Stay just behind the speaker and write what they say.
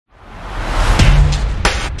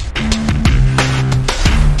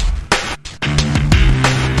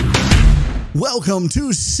Welcome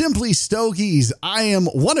to Simply Stogies. I am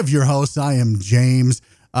one of your hosts. I am James.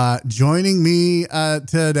 Joining me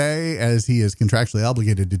today, as he is contractually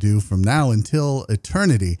obligated to do from now until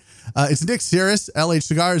eternity, it's Nick Cirrus, LH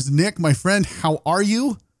Cigars. Nick, my friend, how are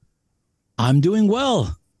you? I'm doing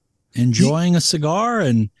well. Enjoying a cigar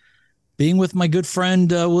and being with my good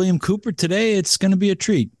friend William Cooper today. It's going to be a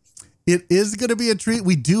treat. It is going to be a treat.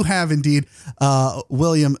 We do have indeed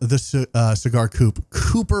William, the Cigar Coop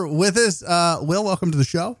Cooper with us. Will, welcome to the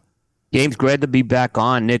show. James, glad to be back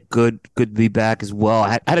on. Nick, good to be back as well.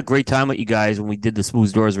 I had a great time with you guys when we did the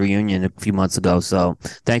Smooth Doors reunion a few months ago. So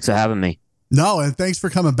thanks for having me. No, and thanks for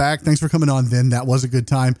coming back. Thanks for coming on then. That was a good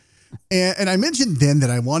time. And I mentioned then that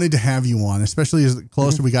I wanted to have you on, especially as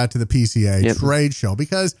closer we got to the PCA trade show,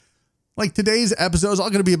 because like today's episode is all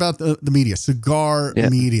going to be about the media, cigar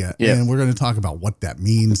media. And we're going to talk about what that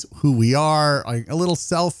means, who we are, like a little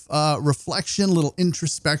self-reflection, a little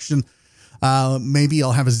introspection. Maybe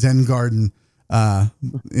I'll have a Zen garden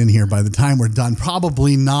in here by the time we're done.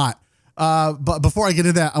 Probably not. But before I get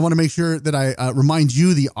into that, I want to make sure that I remind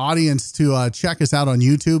you, the audience, to check us out on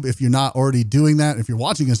YouTube if you're not already doing that. If you're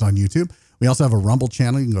watching us on YouTube, we also have a Rumble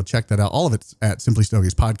channel. You can go check that out. All of it's at Simply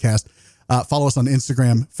Stogies Podcast. Follow us on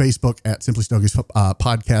Instagram, Facebook at Simply Stogies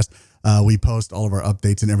Podcast. We post all of our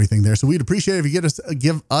updates and everything there. So we'd appreciate it if you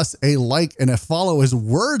give us a like and a follow, as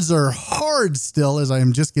words are hard still, as I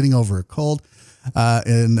am just getting over a cold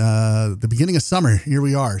in the beginning of summer. Here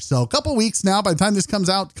we are. So a couple weeks now, by the time this comes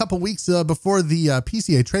out, a couple weeks before the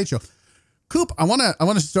PCA trade show. Coop, I want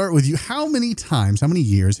to start with you. How many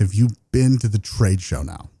years have you been to the trade show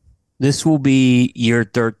now? This will be year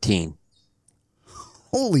 13.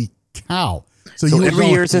 Holy cow. So every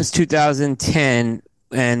year since 2010,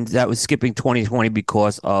 and that was skipping 2020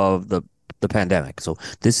 because of the pandemic. So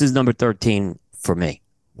this is number 13 for me.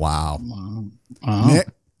 Wow.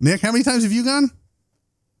 Nick, how many times have you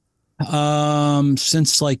gone?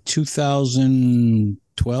 Since like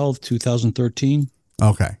 2012, 2013.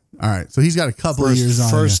 Okay. All right. So he's got a couple of years on.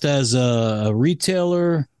 First as a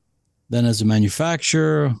retailer, then as a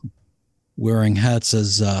manufacturer, wearing hats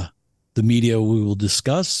as the media we will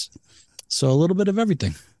discuss. So a little bit of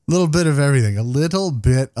everything. A little bit of everything. This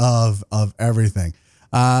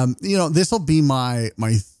will be my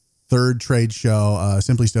third trade show,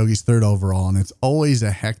 Simply Stogies, third overall. And it's always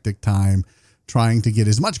a hectic time trying to get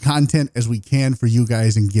as much content as we can for you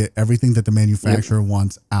guys and get everything that the manufacturer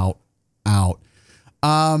wants out.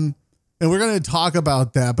 And we're going to talk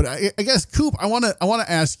about that. But I guess, Coop, I want to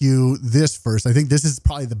ask you this first. I think this is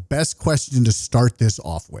probably the best question to start this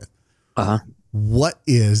off with. What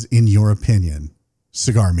is, in your opinion,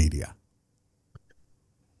 cigar media?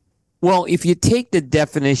 Well, if you take the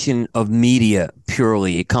definition of media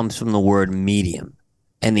purely, it comes from the word medium.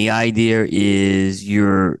 And the idea is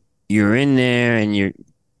you're in there and you're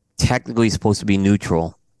technically supposed to be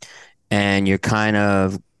neutral, and you're kind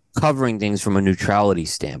of covering things from a neutrality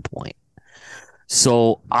standpoint.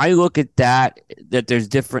 So I look at that there's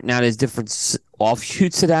different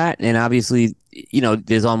offshoots to that. And obviously,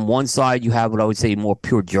 there's on one side, you have what I would say more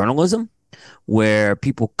pure journalism, where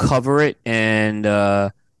people cover it and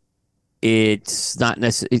it's not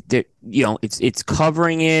necessarily, it's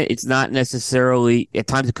covering it. It's not necessarily, at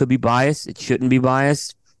times it could be biased. It shouldn't be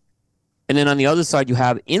biased. And then on the other side, you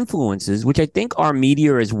have influences, which I think are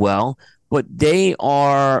media as well, but they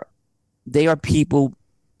are people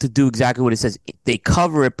to do exactly what it says. They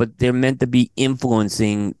cover it, but they're meant to be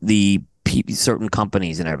influencing the certain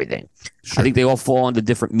companies and everything. Sure. I think they all fall under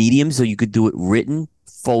different mediums, so you could do it written,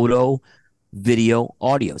 photo, video,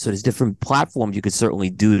 audio. So there's different platforms you could certainly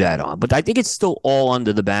do that on. But I think it's still all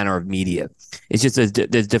under the banner of media. It's just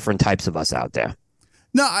there's different types of us out there.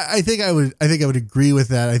 No, I think I would agree with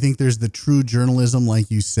that. I think there's the true journalism, like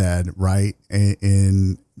you said, right?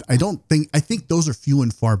 And I think those are few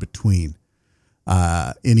and far between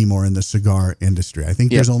anymore in the cigar industry. I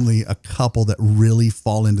think there's only a couple that really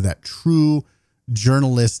fall into that true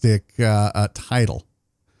journalistic title.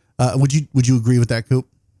 Would you agree with that, Coop?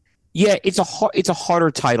 Yeah, it's a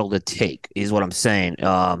harder title to take, is what I'm saying.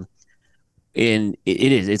 And it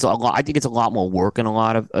is. It's a lot. I think it's a lot more work in a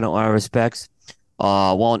lot of respects.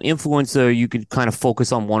 While an influencer, you could kind of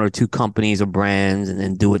focus on one or two companies or brands and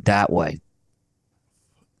then do it that way.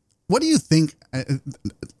 What do you think?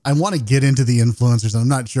 I want to get into the influencers. I'm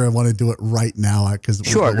not sure I want to do it right now because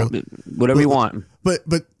whatever you want. But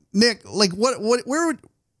Nick, like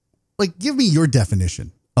give me your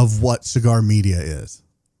definition of what cigar media is,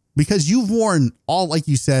 because you've worn all, like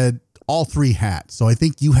you said, all three hats. So I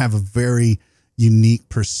think you have a very unique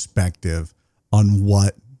perspective on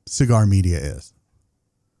what cigar media is.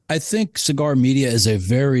 I think cigar media is a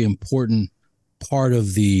very important part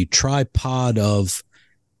of the tripod of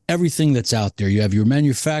everything that's out there. You have your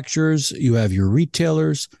manufacturers, you have your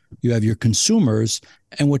retailers, you have your consumers,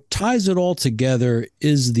 and what ties it all together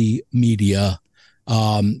is the media.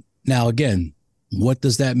 Now, again, what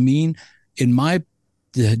does that mean? In my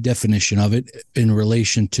definition of it, in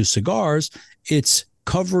relation to cigars, it's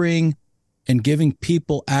covering and giving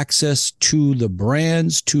people access to the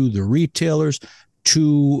brands, to the retailers,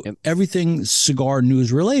 to everything cigar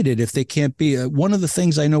news related. If they can't be one of the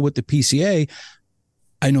things I know with the PCA,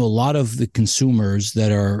 I know a lot of the consumers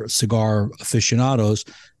that are cigar aficionados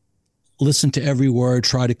listen to every word,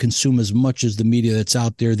 try to consume as much as the media that's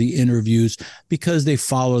out there, the interviews, because they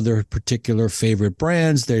follow their particular favorite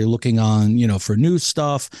brands. They're looking on, for new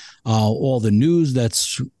stuff, all the news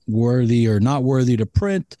that's worthy or not worthy to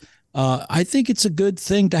print. I think it's a good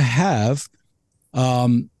thing to have.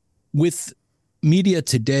 With media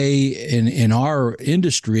today in our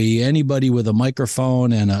industry, anybody with a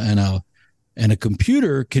microphone and a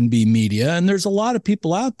computer can be media. And there's a lot of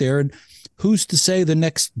people out there. And who's to say the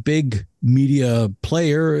next big media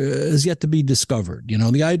player is yet to be discovered?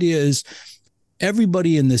 The idea is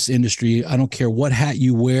everybody in this industry, I don't care what hat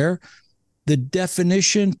you wear, the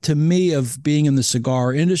definition to me of being in the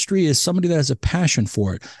cigar industry is somebody that has a passion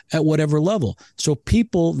for it at whatever level. So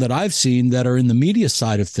people that I've seen that are in the media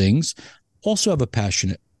side of things also have a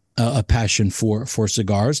passion for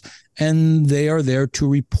cigars, and they are there to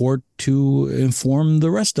report, to inform the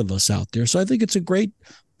rest of us out there. So I think it's a great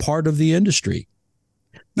part of the industry.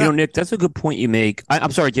 Nick, that's a good point you make. I'm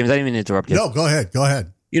sorry, James, I didn't mean to interrupt you. No, go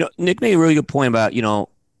ahead. Nick made a really good point about,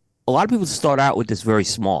 a lot of people start out with this very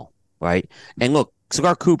small, right? And look,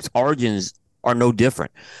 Cigar Coop's origins are no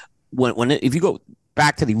different. If you go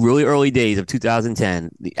back to the really early days of 2010,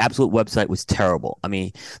 the Absolute website was terrible. I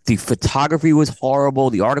mean, the photography was horrible.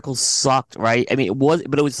 The articles sucked, right? I mean,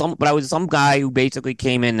 I was some guy who basically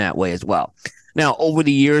came in that way as well. Now, over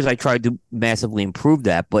the years, I tried to massively improve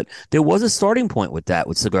that, but there was a starting point with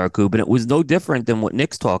Cigar Coop, and it was no different than what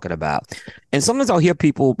Nick's talking about. And sometimes I'll hear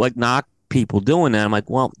people knock people doing that. I'm like,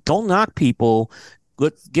 well, don't knock people.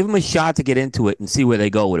 Let's give them a shot to get into it and see where they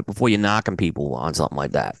go with it before you're knocking people on something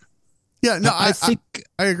like that. Yeah, no, I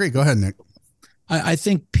agree. Go ahead, Nick. I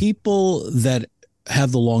think people that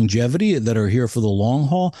have the longevity, that are here for the long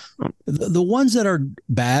haul, the ones that are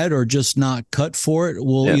bad or just not cut for it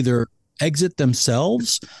will either exit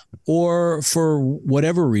themselves or for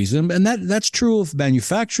whatever reason. And that's true of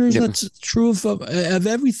manufacturers. That's true of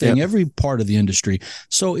everything, every part of the industry.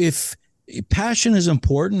 So if passion is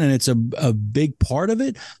important and it's a big part of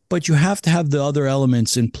it, but you have to have the other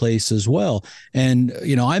elements in place as well. And,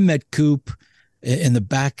 I met Coop in the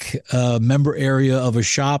back member area of a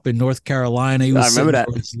shop in North Carolina. He was sitting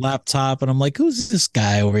on his laptop, and I'm like, who's this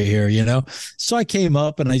guy over here? So I came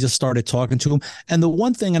up and I just started talking to him. And the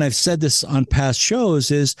one thing, and I've said this on past shows,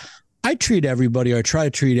 is I treat everybody, or I try to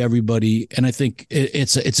treat everybody, and I think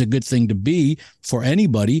it's a good thing to be for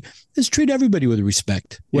anybody, is treat everybody with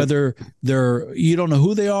respect. Whether you don't know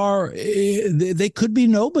who they are, they could be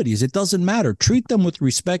nobodies. It doesn't matter. Treat them with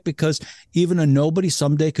respect, because even a nobody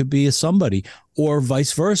someday could be a somebody, or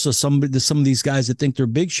vice versa. Some of these guys that think they're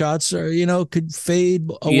big shots are, could fade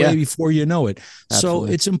away before you know it. Absolutely.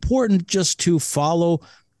 So it's important just to follow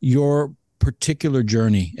your particular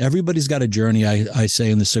journey. Everybody's got a journey, I say,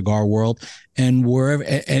 in the cigar world, and wherever,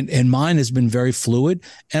 and mine has been very fluid.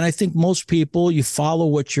 And I think most people, you follow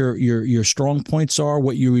what your strong points are,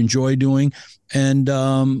 what you enjoy doing, and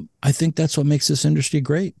I think that's what makes this industry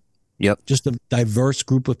great. Yep, just a diverse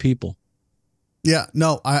group of people. Yeah,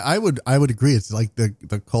 no, I would agree. It's like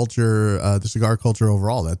the culture, the cigar culture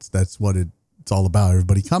overall. That's what it's all about.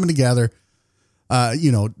 Everybody coming together.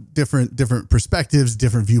 Different perspectives,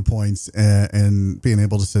 different viewpoints, and being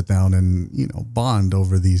able to sit down and, bond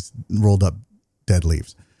over these rolled up dead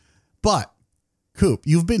leaves. But Coop,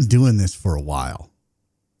 you've been doing this for a while,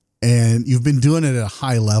 and you've been doing it at a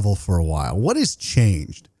high level for a while. What has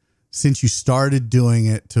changed since you started doing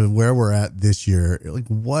it to where we're at this year? Like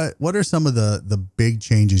what are some of the big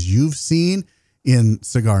changes you've seen in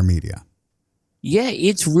cigar media? Yeah,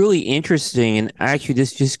 it's really interesting. And actually,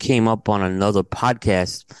 this just came up on another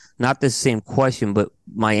podcast. Not the same question, but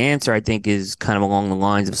my answer, I think, is kind of along the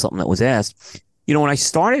lines of something that was asked. When I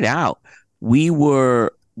started out, we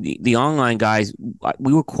were the online guys.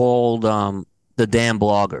 We were called the damn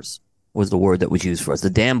bloggers was the word that was used for us. The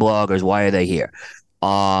damn bloggers. Why are they here?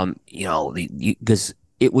 Because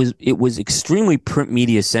it was extremely print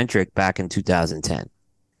media centric back in 2010.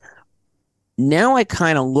 Now I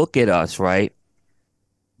kind of look at us, right?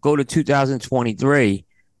 Go to 2023.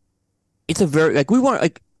 It's a very, we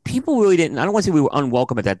weren't people really didn't. I don't want to say we were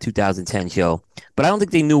unwelcome at that 2010 show, but I don't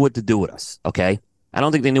think they knew what to do with us. Okay, I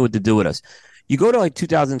don't think they knew what to do with us. You go to like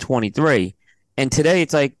 2023, and today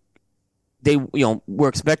it's like we're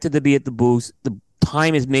expected to be at the booth. The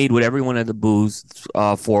time is made with everyone at the booth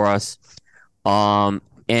for us,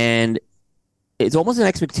 and it's almost an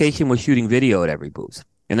expectation we're shooting video at every booth.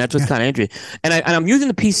 And that's what's kind of interesting. And I'm using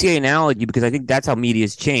the PCA analogy because I think that's how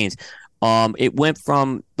media's changed. It went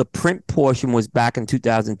from the print portion was back in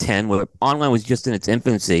 2010, where online was just in its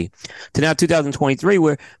infancy, to now 2023,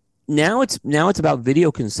 where now it's about video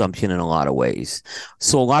consumption in a lot of ways.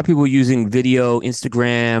 So a lot of people are using video,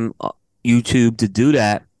 Instagram, YouTube to do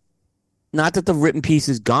that. Not that the written piece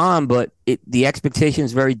is gone, but the expectation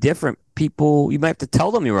is very different. People, you might have to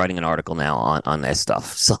tell them you're writing an article now on their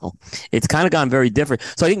stuff. So it's kind of gone very different.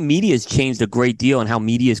 So I think media has changed a great deal, and how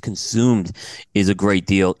media is consumed is a great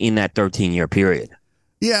deal in that 13-year period.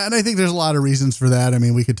 Yeah, and I think there's a lot of reasons for that. I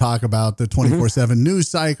mean, we could talk about the 24/7 news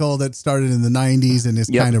cycle that started in the 90s and has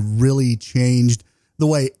kind of really changed the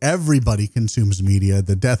way everybody consumes media,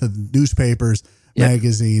 the death of newspapers,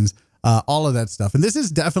 magazines, all of that stuff. And this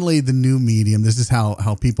is definitely the new medium. This is how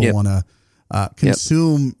people want to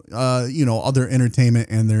consume, other entertainment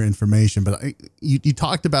and their information. But you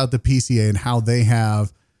talked about the PCA and how they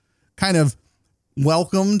have kind of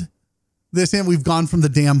welcomed this, and we've gone from the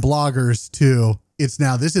damn bloggers to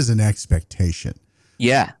this is an expectation.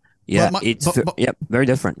 Yeah. It's very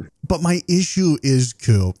different. But my issue is,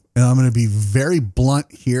 Coop, and I'm going to be very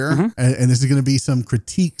blunt here, and this is going to be some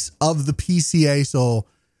critiques of the PCA. So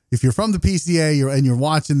if you're from the PCA and you're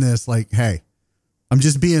watching this, like, hey, I'm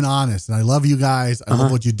just being honest, and I love you guys. I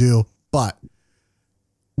love what you do, but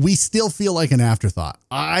we still feel like an afterthought.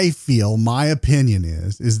 I feel, my opinion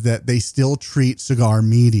is that they still treat cigar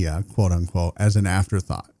media, quote unquote, as an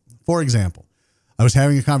afterthought. For example, I was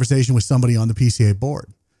having a conversation with somebody on the PCA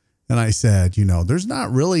board, and I said, there's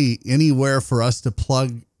not really anywhere for us to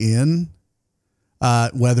plug in,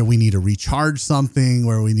 whether we need to recharge something,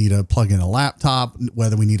 where we need to plug in a laptop,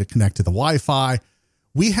 whether we need to connect to the Wi-Fi.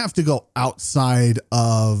 We have to go outside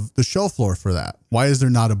of the show floor for that. Why is there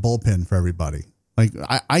not a bullpen for everybody? Like,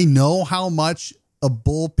 I know how much a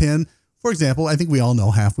bullpen, for example, I think we all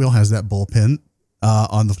know Half Wheel has that bullpen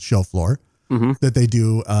on the show floor that they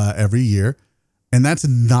do every year. And that's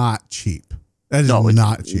not cheap. That is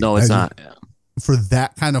not cheap. No, it's not. For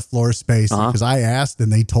that kind of floor space, because I asked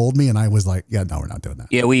and they told me, and I was like, yeah, no, we're not doing that.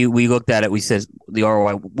 Yeah, we looked at it. We said the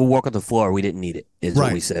ROI, we'll work on the floor. We didn't need it, is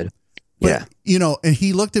what we said. But, and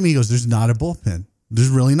he looked at me, he goes, there's not a bullpen. There's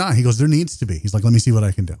really not. He goes, there needs to be. He's like, let me see what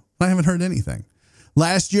I can do. I haven't heard anything.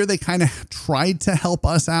 Last year, they kind of tried to help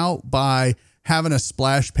us out by having a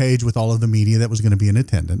splash page with all of the media that was going to be in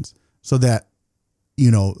attendance, so that,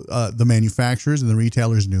 the manufacturers and the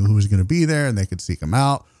retailers knew who was going to be there and they could seek them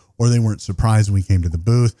out, or they weren't surprised when we came to the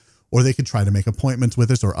booth, or they could try to make appointments with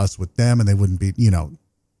us or us with them, and they wouldn't be,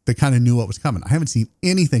 they kind of knew what was coming. I haven't seen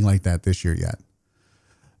anything like that this year yet.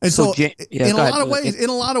 And so in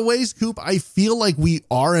a lot of ways, Coop, I feel like we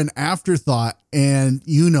are an afterthought, and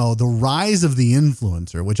the rise of the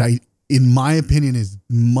influencer, which in my opinion is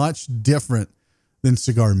much different than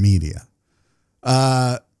cigar media.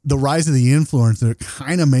 The rise of the influencer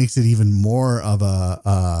kind of makes it even more of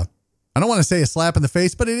I don't want to say a slap in the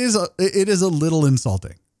face, but it is a little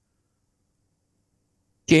insulting.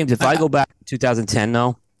 James, if I go back to 2010,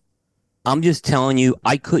 though, I'm just telling you,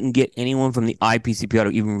 I couldn't get anyone from the IPCPR to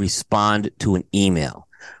even respond to an email,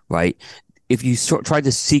 right? If you tried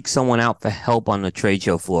to seek someone out for help on the trade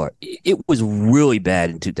show floor, it was really bad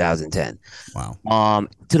in 2010. Wow.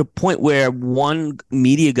 To the point where one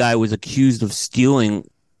media guy was accused of stealing,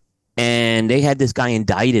 and they had this guy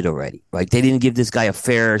indicted already, right? They didn't give this guy a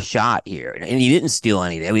fair shot here, and he didn't steal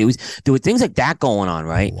anything. I mean, there were things like that going on,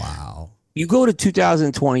 right? Wow. You go to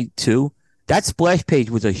 2022, that splash page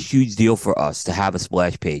was a huge deal for us to have a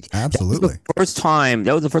splash page. Absolutely. That was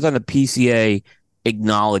the first time the PCA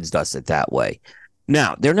acknowledged us that way.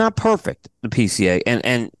 Now, they're not perfect, the PCA,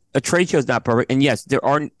 and a trade show is not perfect. And yes, there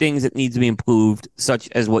are things that need to be improved, such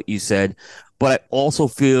as what you said. But I also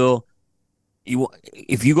feel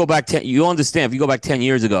if you go back 10, you'll understand. If you go back 10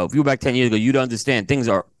 years ago, you'd understand things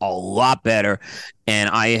are a lot better. And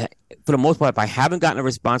for the most part, if I haven't gotten a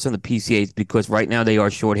response from the PCA, it's because right now they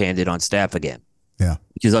are shorthanded on staff again. Yeah,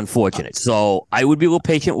 which is unfortunate. So I would be a little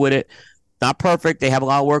patient with it. Not perfect. They have a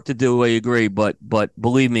lot of work to do. I agree. But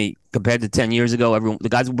believe me, compared to 10 years ago, the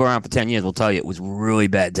guys who've been around for 10 years will tell you it was really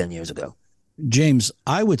bad 10 years ago. James,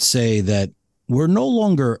 I would say that we're no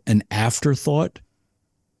longer an afterthought,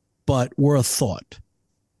 but we're a thought.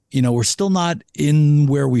 We're still not in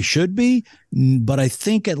where we should be, but I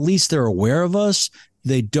think at least they're aware of us.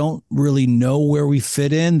 They don't really know where we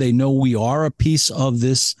fit in. They know we are a piece of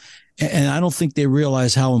this. And I don't think they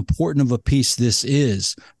realize how important of a piece this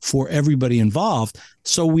is for everybody involved.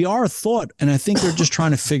 So we are a thought, and I think they're just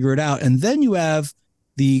trying to figure it out. And then you have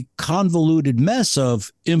the convoluted mess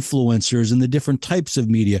of influencers and the different types of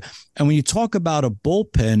media. And when you talk about a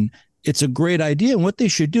bullpen, it's a great idea. And what they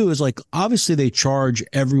should do is, like, obviously they charge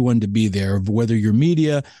everyone to be there, whether you're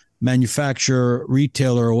media, manufacturer,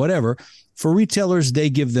 retailer, or whatever. For retailers, they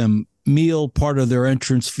give them meal, part of their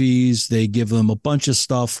entrance fees. They give them a bunch of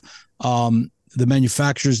stuff. The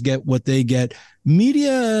manufacturers get what they get.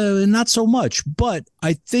 Media, not so much. But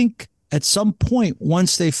I think at some point,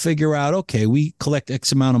 once they figure out, okay, we collect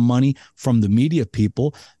X amount of money from the media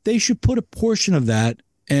people, they should put a portion of that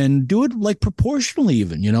and do it like proportionally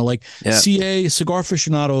even, like CA, Cigar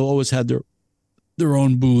Aficionado always had their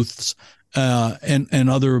own booths, and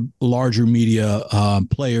other larger media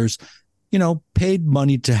players, paid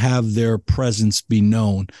money to have their presence be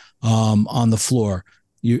known on the floor.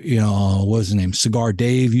 What was his name? Cigar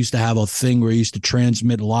Dave used to have a thing where he used to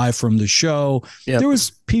transmit live from the show. Yep. There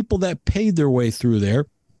was people that paid their way through there,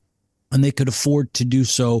 and they could afford to do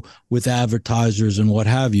so with advertisers and what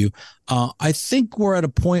have you. I think we're at a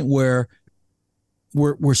point where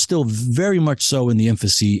we're still very much so in the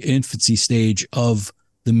infancy stage of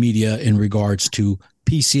the media in regards to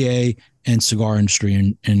PCA and cigar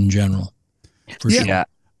industry in general. For sure. Yeah.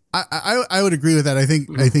 I would agree with that. I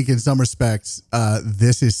think in some respects,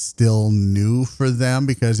 this is still new for them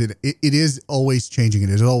because it is always changing. It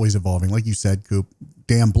is always evolving. Like you said, Coop,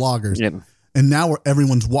 damn bloggers. Yep. And now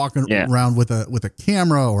everyone's walking around with a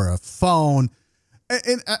camera or a phone.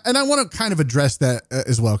 And I want to kind of address that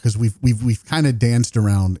as well, because we've kind of danced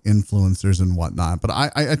around influencers and whatnot. But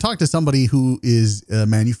I talked to somebody who is a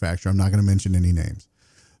manufacturer. I'm not going to mention any names,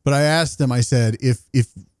 but I asked them. I said, if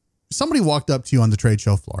somebody walked up to you on the trade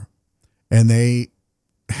show floor and they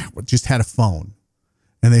just had a phone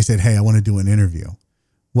and they said, "Hey, I want to do an interview,"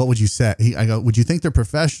 what would you say? I go, "Would you think they're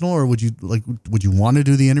professional, or would you want to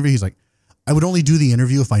do the interview?" He's like, "I would only do the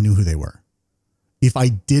interview if I knew who they were. If I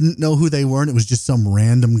didn't know who they were and it was just some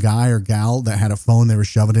random guy or gal that had a phone, they were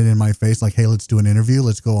shoving it in my face like, 'Hey, let's do an interview.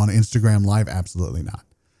 Let's go on Instagram Live.' Absolutely not."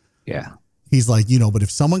 Yeah. He's like, but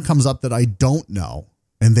if someone comes up that I don't know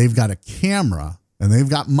and they've got a camera and they've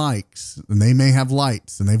got mics and they may have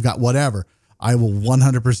lights and they've got whatever, I will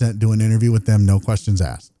 100% do an interview with them. No questions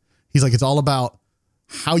asked." He's like, it's all about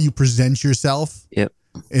how you present yourself. Yep.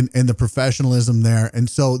 And the professionalism there. And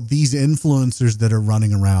so these influencers that are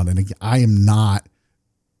running around, and again, I am not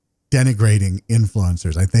denigrating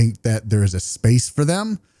influencers. I think that there is a space for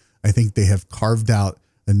them. I think they have carved out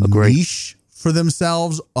a niche for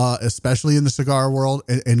themselves, especially in the cigar world,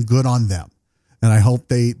 and good on them. And I hope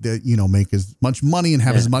they make as much money and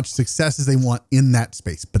have as much success as they want in that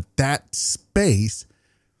space. But that space,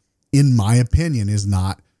 in my opinion, is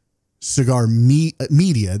not cigar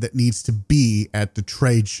media that needs to be at the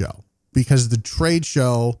trade show, because the trade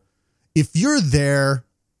show, if you're there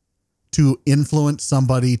to influence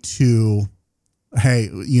somebody to, hey,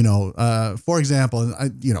 for example,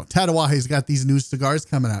 Tatawahe's got these new cigars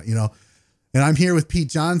coming out, and I'm here with Pete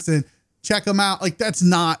Johnson, check them out. Like, there's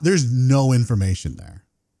no information there.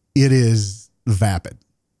 It is vapid.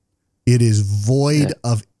 It is void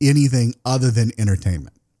of anything other than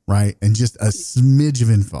entertainment, right? And just a smidge of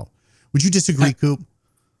info. Would you disagree, Coop?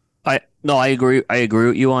 No, I agree. I agree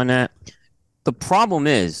with you on that. The problem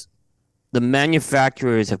is the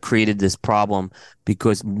manufacturers have created this problem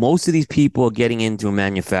because most of these people are getting into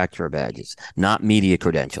manufacturer badges, not media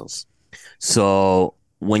credentials. So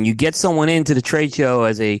when you get someone into the trade show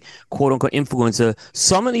as a quote unquote influencer,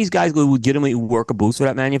 some of these guys will legitimately work a boost for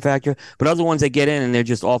that manufacturer, but other ones that get in and they're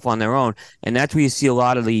just off on their own. And that's where you see a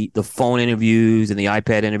lot of the phone interviews and the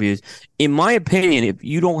iPad interviews. In my opinion, if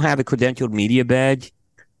you don't have a credentialed media badge,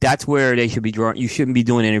 that's where they should be drawn. You shouldn't be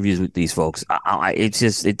doing interviews with these folks.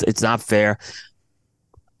 It's not fair.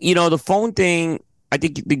 The phone thing, I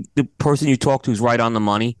think the person you talk to is right on the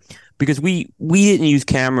money. Because we didn't use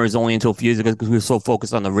cameras only until a few years ago because we were so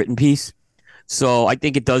focused on the written piece. So I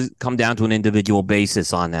think it does come down to an individual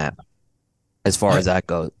basis on that, as far as that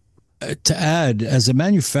goes. To add, as a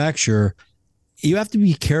manufacturer, you have to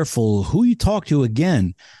be careful who you talk to.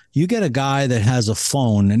 Again, you get a guy that has a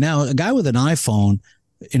phone, and now a guy with an iPhone,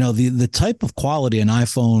 the type of quality an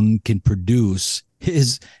iPhone can produce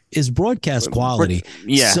is broadcast quality.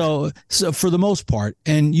 Yeah. So for the most part,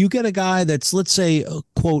 and you get a guy that's, let's say, a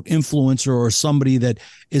quote influencer or somebody that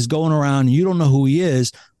is going around, and you don't know who he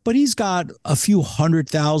is, but he's got a few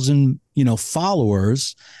 100,000,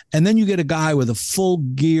 followers. And then you get a guy with a full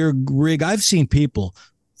gear rig. I've seen people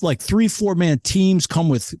like 3-4 man teams, come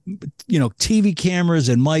with, TV cameras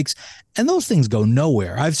and mics, and those things go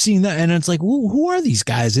nowhere. I've seen that, and it's like, who are these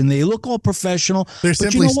guys? And they look all professional. They're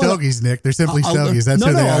Simply Stogies, Nick. They're Simply Stogies. That's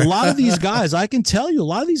who they are. A lot of these guys, I can tell you, a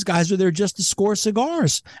lot of these guys are there just to score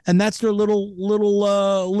cigars, and that's their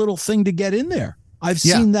little thing to get in there. I've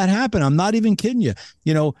seen that happen. I'm not even kidding you.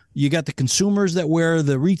 You got the consumers that wear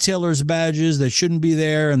the retailers' badges that shouldn't be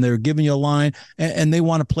there, and they're giving you a line, and they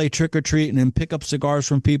want to play trick or treat and then pick up cigars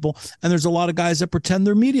from people. And there's a lot of guys that pretend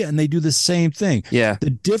they're media, and they do the same thing. Yeah.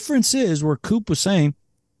 The difference is, where Coop was saying,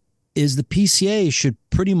 is the PCA should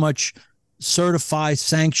pretty much certify,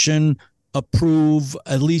 sanction, approve,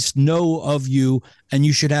 at least know of you, and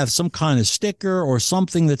you should have some kind of sticker or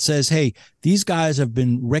something that says, hey, these guys have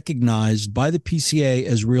been recognized by the PCA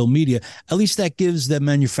as real media. At least that gives the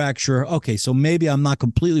manufacturer, okay, so maybe I'm not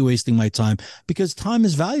completely wasting my time, because time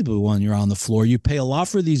is valuable when you're on the floor. You pay a lot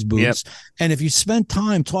for these booths. Yep. And if you spend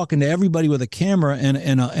time talking to everybody with a camera and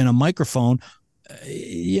a microphone,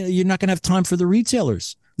 you're not going to have time for the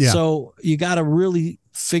retailers. Yeah. So you got to really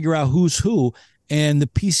figure out who's who. And the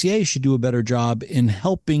PCA should do a better job in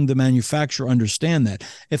helping the manufacturer understand that.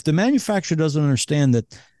 If the manufacturer doesn't understand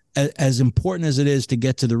that, as important as it is to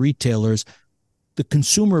get to the retailers, the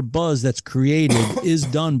consumer buzz that's created is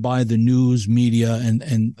done by the news, media,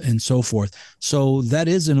 and so forth. So that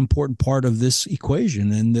is an important part of this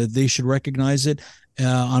equation, and they should recognize it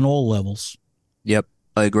on all levels. Yep,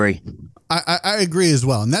 I agree. I agree as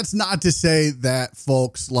well. And that's not to say that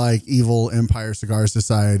folks like Evil Empire Cigar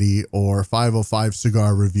Society or 505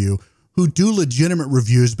 Cigar Review, who do legitimate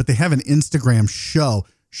reviews, but they have an Instagram show,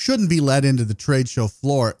 shouldn't be let into the trade show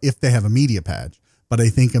floor if they have a media badge. But I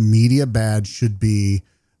think a media badge should be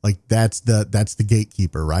like, that's the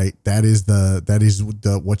gatekeeper, right? That is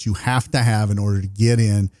what you have to have in order to get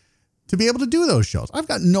in to be able to do those shows. I've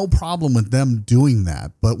got no problem with them doing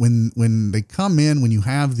that. But when they come in, when you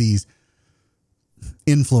have these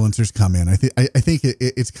influencers come in, I think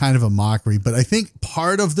it's kind of a mockery. But I think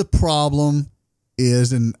part of the problem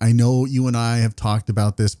is, and I know you and I have talked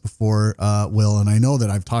about this before, Will, and I know that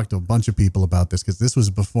I've talked to a bunch of people about this because this was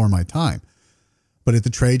before my time. But at the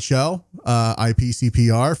trade show,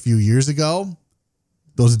 IPCPR a few years ago,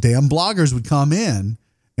 those damn bloggers would come in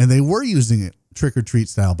and they were using it trick or treat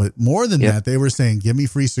style. But more than that, they were saying, give me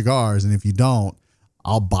free cigars. And if you don't,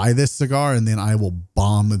 I'll buy this cigar and then I will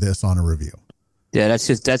bomb this on a review. Yeah, that's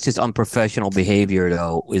just unprofessional behavior,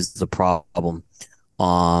 though, is the problem.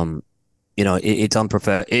 It's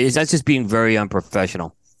unprofessional. That's just being very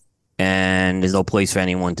unprofessional, and there's no place for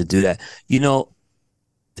anyone to do that.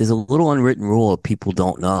 There's a little unwritten rule that people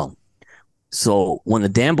don't know. So when the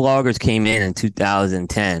damn bloggers came in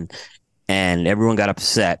 2010, and everyone got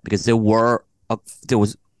upset because there were a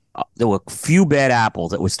few bad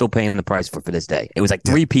apples that were still paying the price for this day. It was like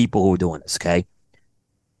 3 people who were doing this. Okay.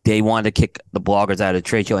 They wanted to kick the bloggers out of the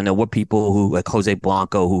trade show. And there were people who, like Jose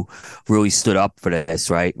Blanco, who really stood up for this,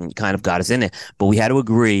 right? And kind of got us in there. But we had to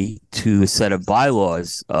agree to a set of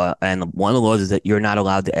bylaws. And one of the laws is that you're not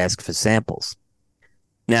allowed to ask for samples.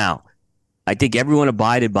 Now, I think everyone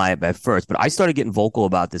abided by it at first. But I started getting vocal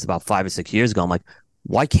about this about 5 or 6 years ago. I'm like,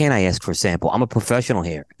 why can't I ask for a sample? I'm a professional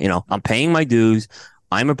here. I'm paying my dues.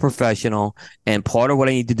 I'm a professional, and part of what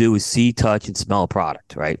I need to do is see, touch, and smell a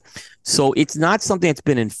product, right? So it's not something that's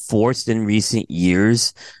been enforced in recent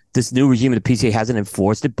years. This new regime of the PCA hasn't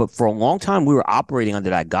enforced it, but for a long time, we were operating under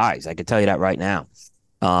that guise. I can tell you that right now,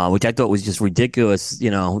 which I thought was just ridiculous,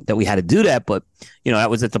 that we had to do that. But, that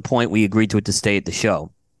was at the point we agreed to it to stay at the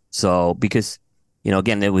show. So because,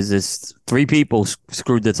 again, there was this 3 people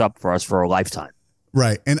screwed this up for us for a lifetime.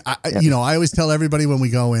 Right. And I always tell everybody when we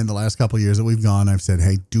go in the last couple of years that we've gone, I've said,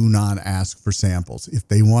 hey, do not ask for samples. If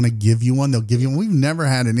they want to give you one, they'll give you one. We've never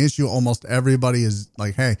had an issue. Almost everybody is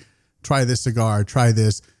like, hey, try this cigar, try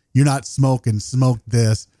this. You're not smoking, smoke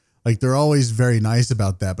this. Like, they're always very nice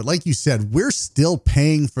about that. But like you said, we're still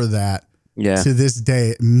paying for that to this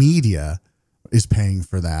day. Media is paying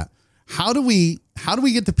for that. How do we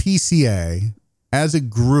get the PCA as a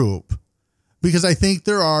group? Because I think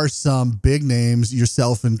there are some big names,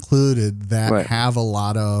 yourself included, that have a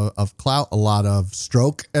lot of clout, a lot of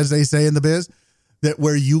stroke, as they say in the biz, that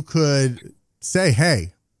where you could say,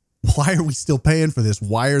 hey, why are we still paying for this?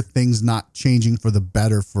 Why are things not changing for the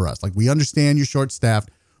better for us? Like, we understand you're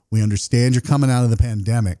short-staffed. We understand you're coming out of the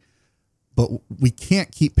pandemic. But we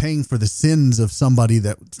can't keep paying for the sins of somebody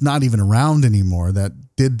that's not even around anymore that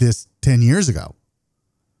did this 10 years ago.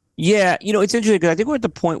 Yeah, it's interesting because I think we're at the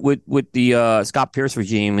point with the Scott Pierce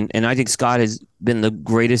regime, and I think Scott has been the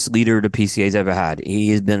greatest leader the PCA's ever had. He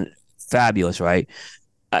has been fabulous, right?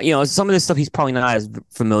 some of this stuff he's probably not as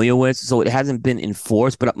familiar with, so it hasn't been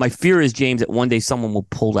enforced. But my fear is, James, that one day someone will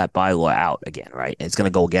pull that bylaw out again, right? And it's going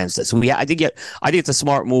to go against us. So I think it's a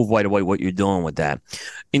smart move right away what you're doing with that.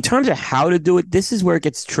 In terms of how to do it, this is where it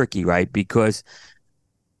gets tricky, right? Because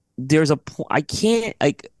I can't,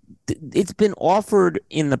 like, it's been offered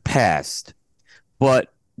in the past,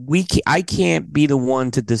 but I can't be the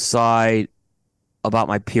one to decide about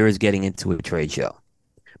my peers getting into a trade show,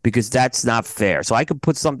 because that's not fair. So I could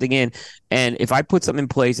put something in, and if I put something in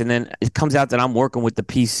place and then it comes out that I'm working with the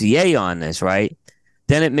PCA on this, right,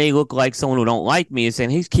 then it may look like someone who don't like me is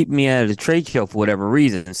saying he's keeping me out of the trade show for whatever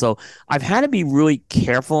reason. So I've had to be really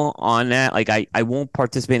careful on that. Like I won't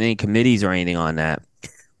participate in any committees or anything on that.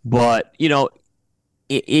 But,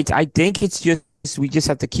 I think it's just, we just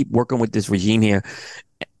have to keep working with this regime here.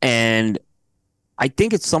 And I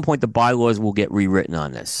think at some point the bylaws will get rewritten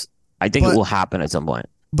on this. I think it will happen at some point.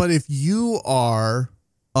 But if you are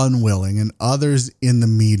unwilling and others in the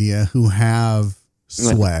media who have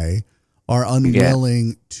sway are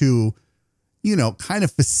unwilling to, kind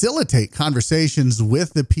of facilitate conversations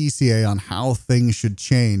with the PCA on how things should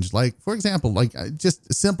change. Like, for example, like just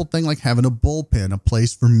a simple thing like having a bullpen, a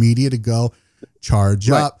place for media to go charge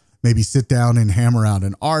up, maybe sit down and hammer out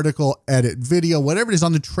an article, edit video, whatever it is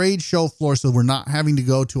on the trade show floor. So we're not having to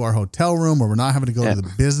go to our hotel room, or we're not having to go to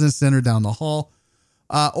the business center down the hall.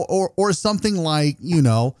 Or something like,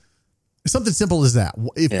 something simple as that.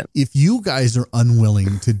 If you guys are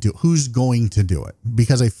unwilling to do, who's going to do it?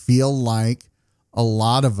 Because I feel like a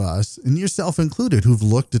lot of us, and yourself included, who've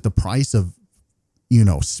looked at the price of,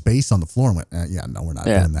 space on the floor and went, no, we're not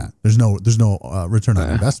doing that. There's no return on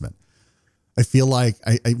investment. I feel like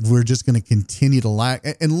we're just going to continue to lack.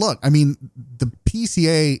 And look, I mean, the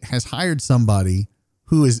PCA has hired somebody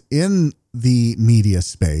who is in the media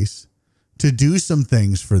space to do some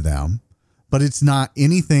things for them, but it's not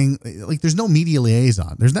anything like, there's no media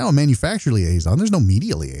liaison. There's now a manufacturer liaison. There's no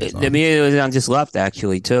media liaison. The media liaison just left,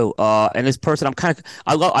 actually, too. And this person, we're talking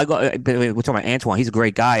about Antoine. He's a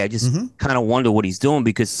great guy. I just kind of wonder what he's doing,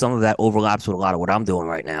 because some of that overlaps with a lot of what I'm doing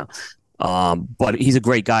right now. But he's a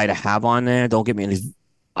great guy to have on there. Don't get me in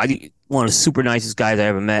one of the super nicest guys I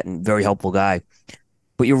ever met, and very helpful guy.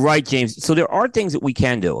 But you're right, James. So there are things that we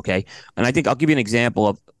can do, okay? And I think I'll give you an example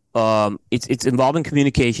of, it's involving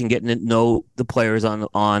communication, getting to know the players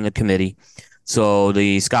on the committee. So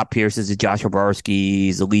the Scott Pierces, the Josh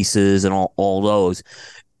Robarskis, the Lisas, and all those.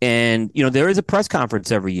 And, there is a press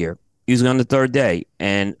conference every year, usually on the third day.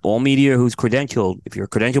 And all media who's credentialed, if you're a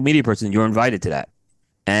credentialed media person, you're invited to that.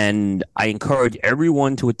 And I encourage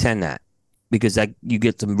everyone to attend that, because you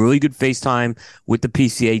get some really good FaceTime with the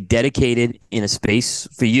PCA dedicated in a space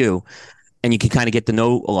for you. And you can kind of get to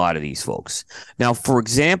know a lot of these folks. Now, for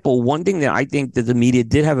example, one thing that I think that the media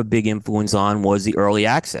did have a big influence on was the early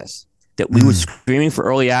access. That we were screaming for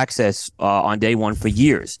early access on day one for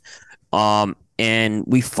years. And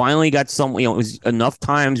we finally got some, it was enough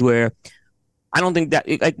times where I don't think that,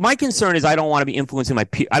 like, my concern is I don't want to be influencing my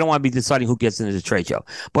peer. I don't want to be deciding who gets into the trade show.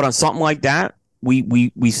 But on something like that, we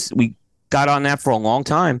got on that for a long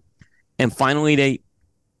time. And finally they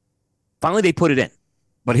put it in.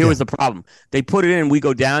 But here was the problem. They put it in, and we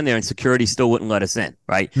go down there, and security still wouldn't let us in,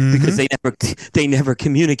 right? Because they never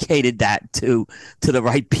communicated that to the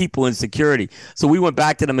right people in security. So we went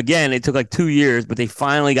back to them again. It took like 2 years, but they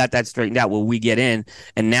finally got that straightened out where we get in,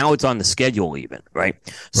 and now it's on the schedule even, right?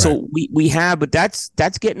 So we have, but that's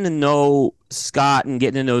getting to know Scott and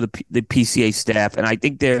getting to know the PCA staff, and I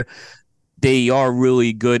think they are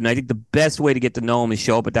really good. And I think the best way to get to know them is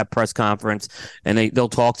show up at that press conference, and they'll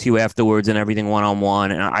talk to you afterwards and everything one-on-one.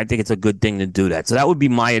 And I think it's a good thing to do that. So that would be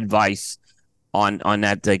my advice on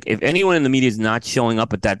that. Like, if anyone in the media is not showing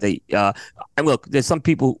up at that, and look, there's some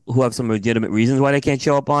people who have some legitimate reasons why they can't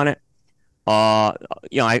show up on it. It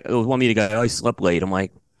was one media guy, I slept late. I'm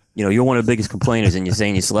like, you're one of the biggest complainers, and you're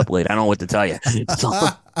saying you slept late. I don't know what to tell you. So,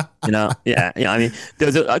 I mean,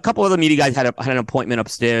 there's a couple other media guys had an appointment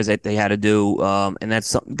upstairs that they had to do, and that's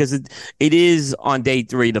something, because it is on day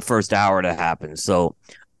 3, the first hour to happen. So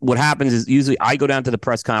what happens is usually I go down to the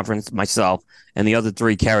press conference myself, and the other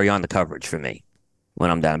 3 carry on the coverage for me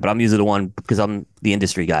when I'm done. But I'm usually the one, because I'm the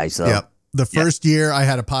industry guy. So. Yep. The first year I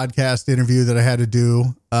had a podcast interview that I had to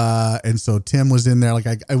do. And so Tim was in there. Like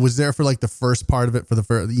I was there for like the first part of it for the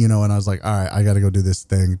first, and I was like, all right, I got to go do this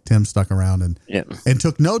thing. Tim stuck around and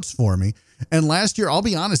took notes for me. And last year, I'll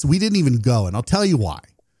be honest, we didn't even go. And I'll tell you why.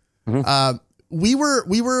 We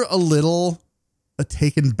were a little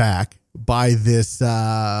taken back by this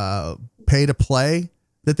pay to play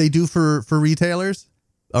that they do for retailers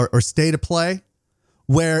or stay to play,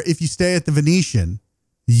 where if you stay at the Venetian,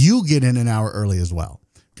 you get in an hour early as well.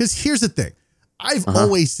 Because here's the thing. I've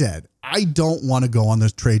always said I don't want to go on the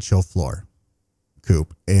trade show floor,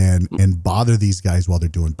 Coop, and bother these guys while they're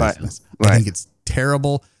doing business. Right. I think it's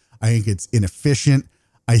terrible. I think it's inefficient.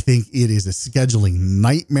 I think it is a scheduling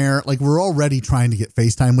nightmare. Like, we're already trying to get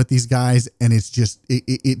FaceTime with these guys, and it's just,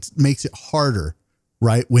 it makes it harder,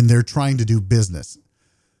 right, when they're trying to do business.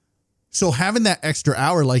 So having that extra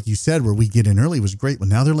hour, like you said, where we get in early was great. But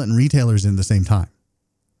now they're letting retailers in the same time.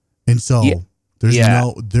 And so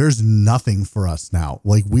there's nothing for us now.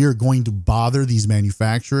 Like, we are going to bother these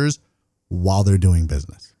manufacturers while they're doing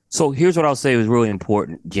business. So here's what I'll say was really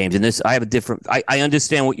important, James. And this, I have a different, I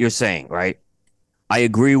understand what you're saying, right? I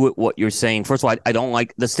agree with what you're saying. First of all, I don't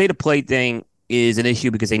like the state of play thing is an issue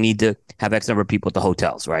because they need to have X number of people at the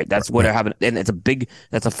hotels, right? That's what they're having. And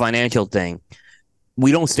that's a financial thing.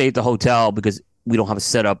 We don't stay at the hotel because we don't have a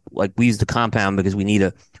setup. Like, we use the compound because we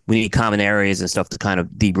need common areas and stuff to kind of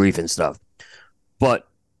debrief and stuff. But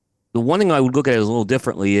the one thing I would look at it a little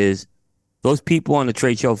differently is those people on the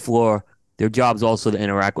trade show floor, their job is also to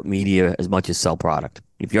interact with media as much as sell product.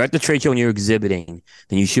 If you're at the trade show and you're exhibiting,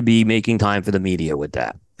 then you should be making time for the media with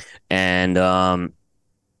that. And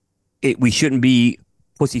we shouldn't be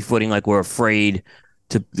pussyfooting like we're afraid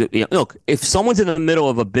to look. If someone's in the middle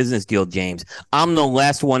of a business deal, James, I'm the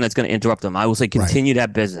last one that's going to interrupt them. I will say continue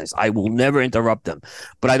that business. I will never interrupt them.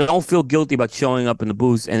 But I don't feel guilty about showing up in the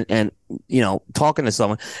booth and talking to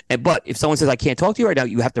someone. But if someone says I can't talk to you right now,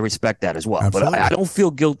 you have to respect that as well. Absolutely. But I don't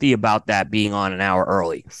feel guilty about that being on an hour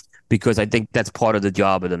early, because I think that's part of the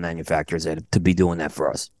job of the manufacturers to be doing that for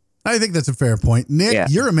us. I think that's a fair point. Nick,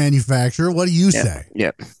 you're a manufacturer. What do you say?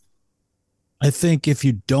 Yeah. I think if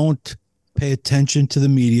you don't pay attention to the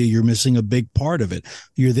media, you're missing a big part of it.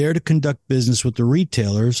 You're there to conduct business with the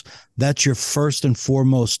retailers. That's your first and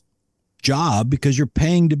foremost job because you're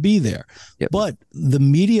paying to be there. Yep. But the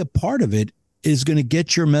media part of it is going to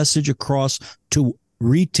get your message across to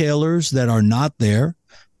retailers that are not there.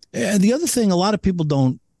 And the other thing, a lot of people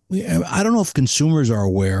I don't know if consumers are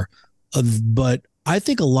aware of, but I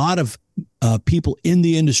think a lot of people in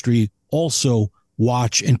the industry also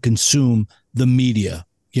watch and consume the media.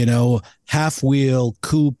 Half Wheel,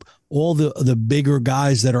 Coop, all the bigger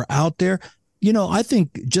guys that are out there. I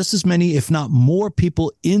think just as many, if not more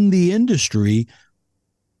people in the industry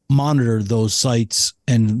monitor those sites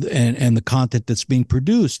and the content that's being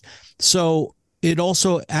produced. So it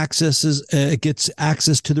also gets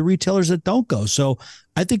access to the retailers that don't go. So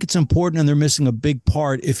I think it's important, and they're missing a big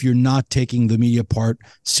part if you're not taking the media part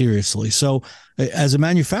seriously. So as a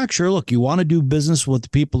manufacturer, look, you want to do business with the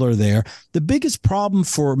people that are there. The biggest problem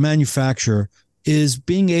for a manufacturer is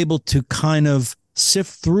being able to kind of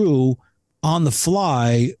sift through on the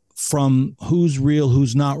fly from who's real,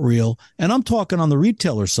 who's not real. And I'm talking on the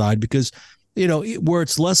retailer side because where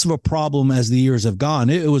it's less of a problem as the years have gone,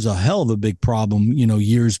 it was a hell of a big problem,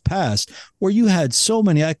 years past, where you had so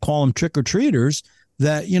many, I call them trick-or-treaters,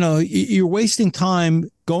 that, you're wasting time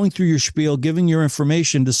going through your spiel, giving your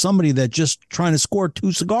information to somebody that just trying to score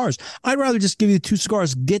 2 cigars. I'd rather just give you 2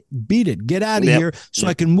 cigars, get out of here so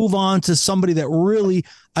I can move on to somebody that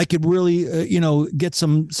I could really get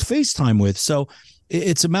some face time with. So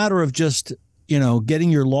it's a matter of just, getting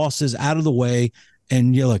your losses out of the way.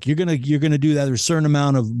 And look, you're gonna do that. There's a certain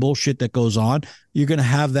amount of bullshit that goes on. You're gonna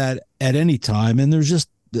have that at any time, and there's just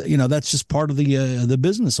that's just part of the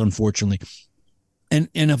business, unfortunately. And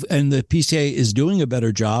the PCA is doing a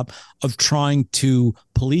better job of trying to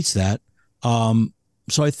police that.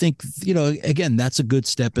 So I think again, that's a good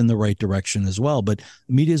step in the right direction as well. But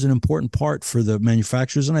media is an important part for the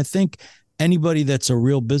manufacturers, and I think anybody that's a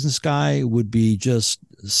real business guy would be just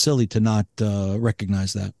silly to not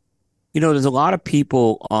recognize that. There's a lot of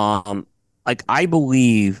people, I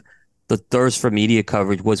believe the thirst for media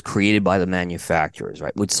coverage was created by the manufacturers,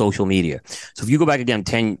 right, with social media. So if you go back again,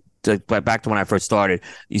 back to when I first started,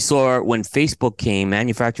 you saw when Facebook came,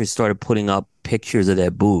 manufacturers started putting up pictures of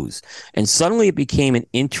their booze. And suddenly it became an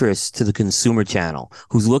interest to the consumer channel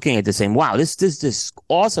who's looking at this saying, wow, this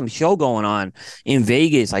awesome show going on in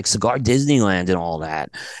Vegas, like Cigar Disneyland and all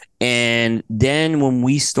that. And then when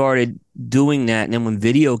we started doing that, and then when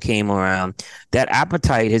video came around, that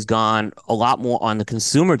appetite has gone a lot more on the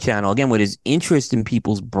consumer channel, again, with his interest in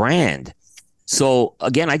people's brand. So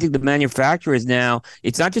again, I think the manufacturers now,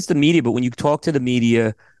 it's not just the media, but when you talk to the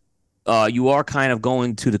media, you are kind of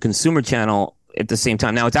going to the consumer channel at the same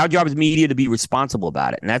time. Now, it's our job as media to be responsible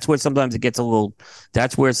about it. And that's where sometimes it gets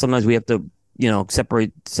that's where sometimes we have to,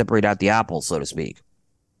 separate out the apples, so to speak.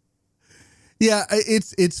 Yeah,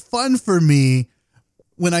 it's fun for me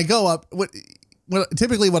when I go up.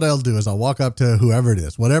 typically what I'll do is I'll walk up to whoever it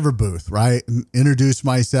is, whatever booth, right? And introduce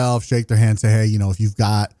myself, shake their hand, say, hey, if you've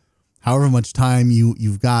got however much time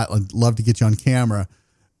you've got, I'd love to get you on camera.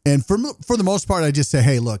 And for the most part, I just say,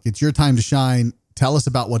 hey, look, it's your time to shine. Tell us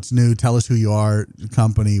about what's new. Tell us who you are,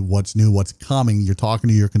 company, what's new, what's coming. You're talking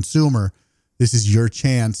to your consumer. This is your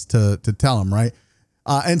chance to tell them, right?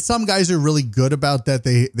 And some guys are really good about that.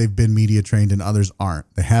 They've been media trained and others aren't.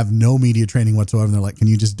 They have no media training whatsoever. And they're like, can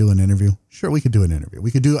you just do an interview? Sure, we could do an interview.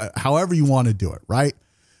 We could do it however you want to do it, right?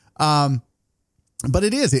 But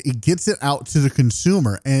it gets it out to the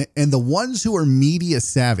consumer. And the ones who are media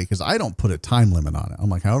savvy, because I don't put a time limit on it. I'm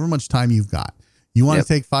like, however much time you've got. You want to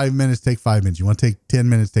take 5 minutes, take 5 minutes. You want to take 10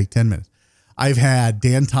 minutes, take 10 minutes. I've had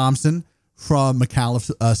Dan Thompson from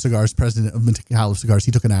McAuliffe Cigars, president of McAuliffe Cigars.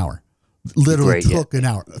 He took an hour. Literally took an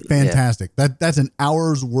hour. Fantastic. Yeah. That's an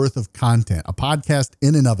hour's worth of content, a podcast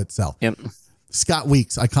in and of itself. Yep. Scott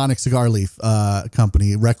Weeks, iconic cigar leaf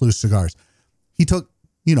company, Recluse Cigars. He took,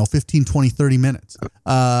 15, 20, 30 minutes.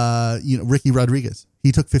 Ricky Rodriguez,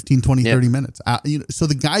 he took 15, 20, 30 minutes. So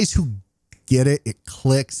the guys who get it, it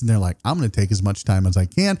clicks and they're like, I'm going to take as much time as I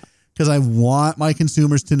can because I want my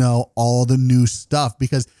consumers to know all the new stuff.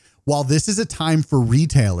 Because while this is a time for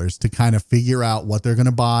retailers to kind of figure out what they're going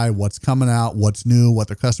to buy, what's coming out, what's new, what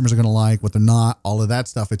their customers are going to like, what they're not, all of that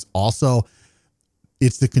stuff. It's also,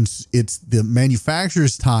 it's the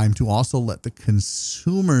manufacturer's time to also let the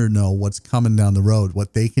consumer know what's coming down the road,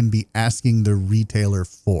 what they can be asking the retailer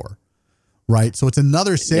for. Right. So it's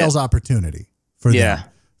another sales opportunity for them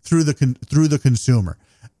through the consumer.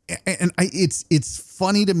 And it's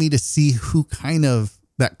funny to me to see who kind of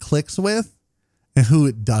that clicks with and who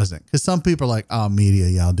it doesn't. Because some people are like, oh, media,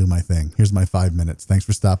 yeah, I'll do my thing. Here's my 5 minutes. Thanks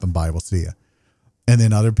for stopping by. We'll see you. And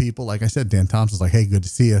then other people, like I said, Dan Thompson's like, hey, good to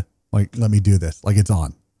see you. Like, let me do this. Like, it's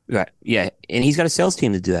on. Right. Yeah. And he's got a sales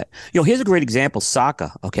team to do that. Here's a great example.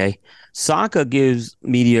 Saka. Okay. Saka gives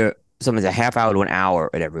media sometimes a half hour to an hour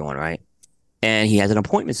at everyone, right? And he has an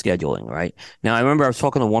appointment scheduling, right? Now, I remember I was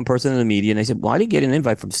talking to one person in the media and they said, well, I didn't get an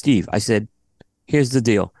invite from Steve. I said, here's the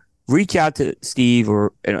deal. Reach out to Steve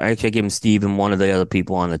and actually I gave him Steve and one of the other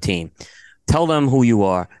people on the team. Tell them who you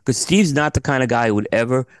are. Because Steve's not the kind of guy who would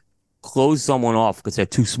ever close someone off because they're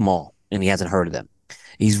too small and he hasn't heard of them.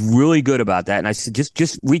 He's really good about that. And I said,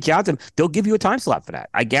 just reach out to them. They'll give you a time slot for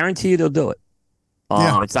that. I guarantee you they'll do it.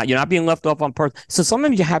 It's not, you're not being left off on purpose. So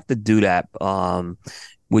sometimes you have to do that.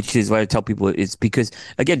 Which is what I tell people. It's because,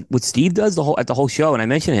 again, what Steve does at the whole show, and I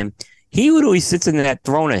mention him, he literally sits in that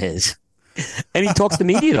throne of his and he talks to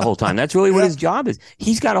media the whole time. That's really what his job is.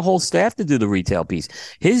 He's got a whole staff to do the retail piece.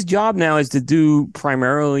 His job now is to do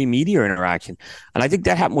primarily media interaction. And I think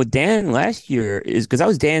that happened with Dan last year is because that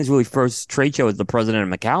was Dan's really first trade show as the president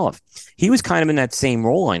of McAuliffe. He was kind of in that same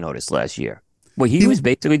role, I noticed last year. Well, he was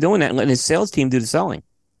basically doing that and letting his sales team do the selling.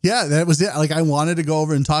 Yeah, that was it. Like, I wanted to go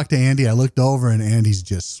over and talk to Andy. I looked over and Andy's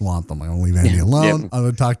just swamped. I'm like, I'm going to leave Andy alone. I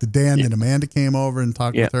would talk to Dan. Then Amanda came over and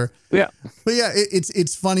talked with her. Yeah. But yeah,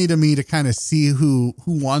 it's funny to me to kind of see who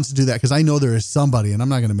wants to do that. Cause I know there is somebody, and I'm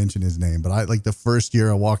not going to mention his name, but like the first year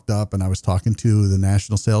I walked up and I was talking to the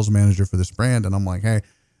national sales manager for this brand. And I'm like, hey,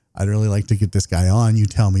 I'd really like to get this guy on. You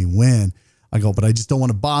tell me when. I go, but I just don't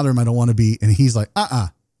want to bother him. I don't want to be. And he's like,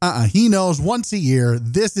 he knows once a year.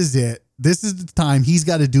 This is it. This is the time he's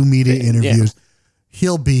got to do media interviews. Yeah.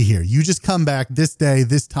 He'll be here. You just come back this day,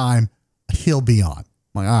 this time, he'll be on. I'm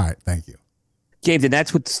like, all right, thank you. James, and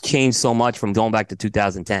that's what's changed so much from going back to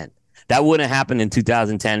 2010. That wouldn't have happened in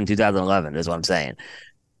 2010 and 2011, is what I'm saying.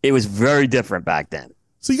 It was very different back then.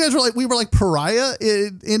 So you guys we were like pariah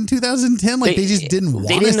in 2010. Like they just didn't want.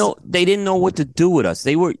 They didn't know what to do with us.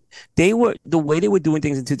 They were the way they were doing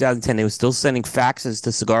things in 2010. They were still sending faxes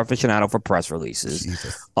to Cigar Aficionado for press releases.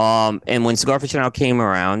 Jesus. And when Cigar Aficionado came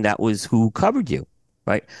around, that was who covered you,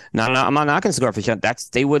 right? Now I'm not knocking Cigar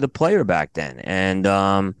Aficionado. They were the player back then,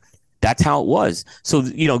 and that's how it was. So,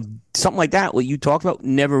 something like that, what you talked about,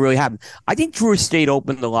 never really happened. I think Drew Estate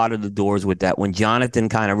opened a lot of the doors with that when Jonathan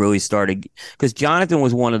kind of really started, because Jonathan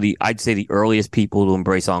was one of I'd say the earliest people to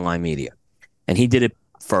embrace online media. And he did it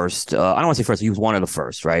first. I don't want to say first, he was one of the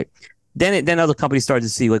first, right? Then other companies started to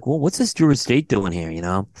see, like, well, what's this Drew Estate doing here,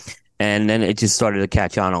 And then it just started to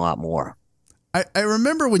catch on a lot more. I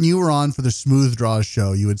remember when you were on for the Smooth Draws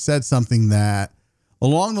show, you had said something that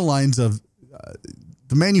along the lines of,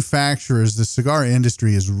 the manufacturers, the cigar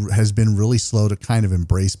industry has been really slow to kind of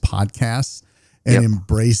embrace podcasts and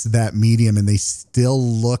embrace that medium. And they still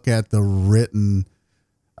look at the written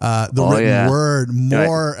word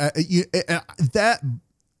more. That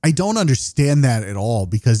I don't understand that at all,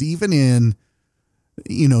 because even in,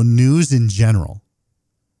 news in general,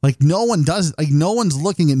 like no one's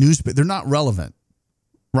looking at newspaper. They're not relevant.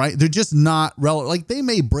 right? They're just not relevant. Like they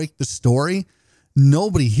may break the story.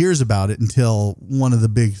 Nobody hears about it until one of the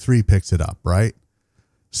big three picks it up, right?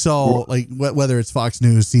 So like whether it's Fox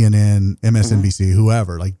News, CNN, MSNBC,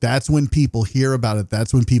 whoever, like that's when people hear about it.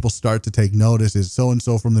 That's when people start to take notice. Is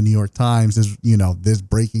so-and-so from the New York Times is, this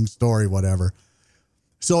breaking story, whatever.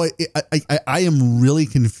 So I am really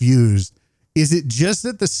confused. Is it just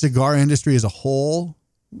that the cigar industry as a whole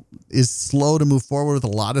is slow to move forward with a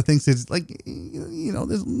lot of things? It's like,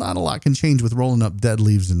 there's not a lot can change with rolling up dead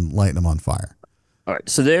leaves and lighting them on fire. All right.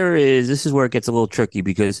 So this is where it gets a little tricky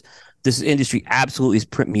because this industry absolutely is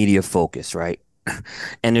print media focused, right?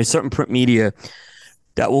 And there's certain print media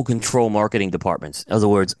that will control marketing departments. In other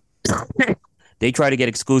words, they try to get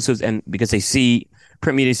exclusives, and because they see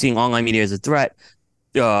print media seeing online media as a threat,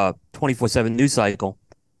 24/7 news cycle.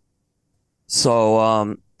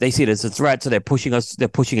 So they see it as a threat, so they're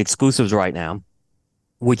pushing exclusives right now,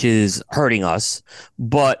 which is hurting us.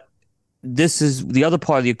 But this is the other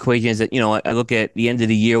part of the equation is that, I look at the end of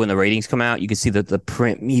the year when the ratings come out, you can see that the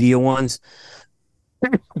print media ones,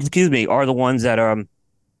 are the ones that are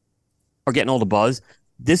getting all the buzz.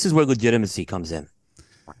 This is where legitimacy comes in.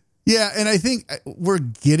 Yeah, and I think we're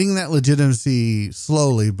getting that legitimacy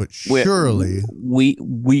slowly but surely.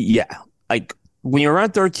 Like when you're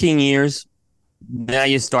around 13 years, now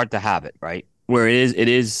you start to have it, right? Where it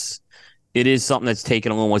is something that's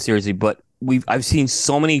taken a little more seriously. But I've seen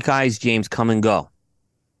so many guys, James, come and go.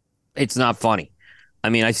 It's not funny. I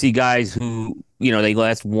mean, I see guys who, they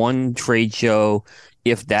last one trade show,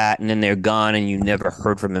 if that, and then they're gone and you never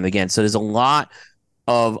heard from them again. So there's a lot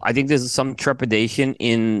of, I think there's some trepidation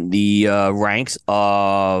in the ranks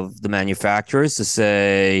of the manufacturers to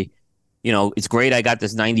say, it's great I got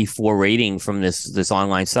this 94 rating from this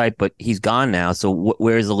online site, but he's gone now. So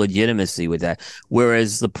where's the legitimacy with that?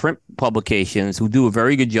 Whereas the print publications, who do a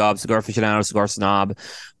very good job, Cigar Aficionado, Cigar Snob,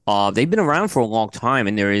 they've been around for a long time,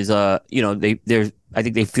 and there is I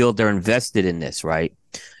think they feel they're invested in this, right,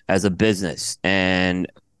 as a business, and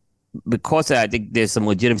because of that, I think there's some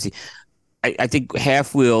legitimacy. I think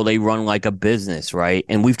Half Wheel, they run like a business, right?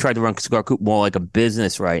 And we've tried to run Cigar Coop more like a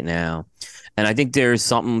business right now. And I think there's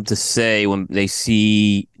something to say when they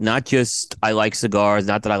see not just I like cigars,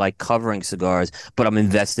 not that I like covering cigars, but I'm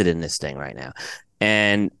invested in this thing right now.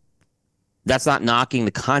 And that's not knocking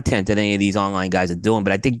the content that any of these online guys are doing,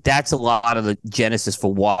 but I think that's a lot of the genesis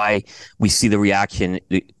for why we see the reaction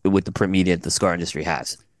with the print media that the cigar industry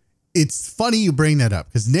has. It's funny you bring that up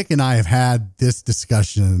because Nick and I have had this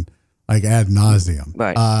discussion like ad nauseum.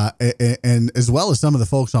 Right. And as well as some of the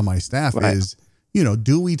folks on my staff is,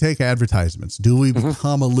 do we take advertisements? Do we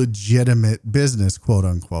become a legitimate business, quote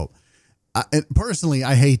unquote? And personally,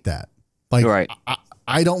 I hate that. Like,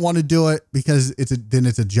 I don't want to do it because it's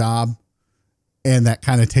a job, and that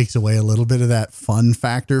kind of takes away a little bit of that fun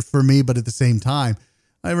factor for me. But at the same time,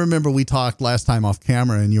 I remember we talked last time off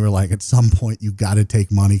camera, and you were like, at some point you got to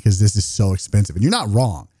take money because this is so expensive, and you're not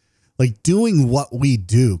wrong. Like doing what we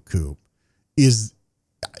do, Coop,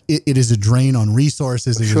 it is a drain on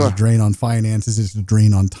resources. It is a drain on finances. It's a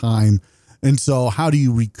drain on time. And so how do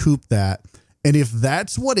you recoup that? And if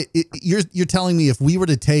that's what you're telling me, if we were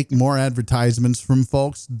to take more advertisements from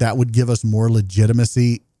folks, that would give us more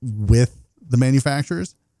legitimacy with the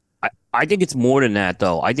manufacturers? I think it's more than that,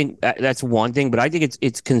 though. I think that's one thing, but I think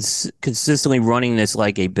it's consistently running this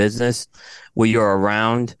like a business where you're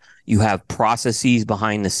around, you have processes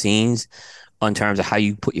behind the scenes in terms of how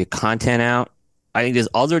you put your content out. I think there's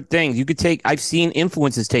other things you could take. I've seen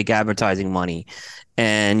influencers take advertising money,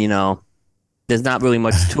 and there's not really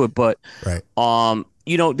much to it. But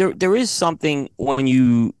there is something when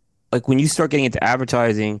you start getting into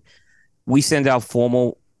advertising. We send out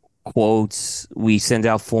formal quotes. We send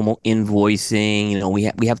out formal invoicing.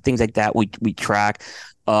 We have things like that. We track.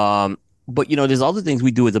 But there's other things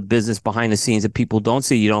we do as a business behind the scenes that people don't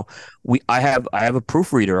see. I have a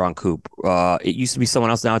proofreader on Coop. It used to be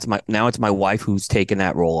someone else. Now it's my wife who's taken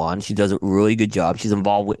that role on. She does a really good job. She's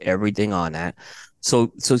involved with everything on that.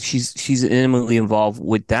 So she's intimately involved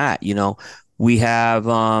with that. We have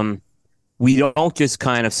we don't just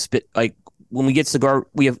kind of spit like when we get cigar.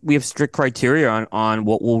 We have strict criteria on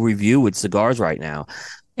what we'll review with cigars right now.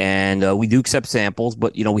 And we do accept samples,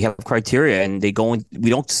 but we have criteria, and we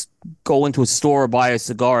don't go into a store or buy a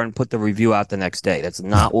cigar and put the review out the next day. That's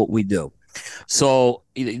not what we do. So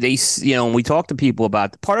they, when we talk to people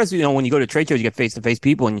about part of when you go to trade shows, you get face-to-face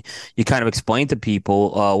people, and you kind of explain to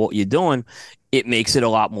people what you're doing. It makes it a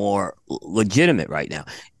lot more legitimate right now.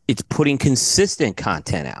 It's putting consistent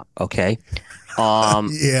content out. Okay.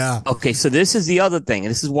 Yeah. Okay. So this is the other thing, and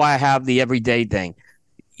this is why I have the everyday thing.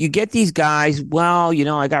 You get these guys,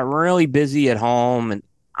 I got really busy at home, and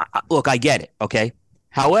look, I get it. Okay.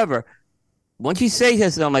 However, once you say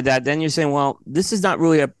something like that, then you're saying, well, this is not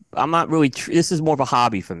really this is more of a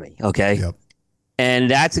hobby for me. Okay. Yep.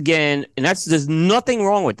 And there's nothing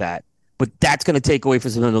wrong with that, but that's going to take away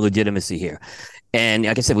from some of the legitimacy here. And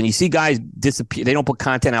like I said, when you see guys disappear, they don't put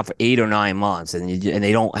content out for 8 or 9 months, and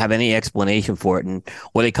they don't have any explanation for it,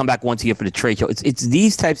 or they come back once a year for the trade show. It's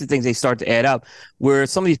these types of things they start to add up. Where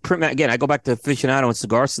some of these again, I go back to Aficionado and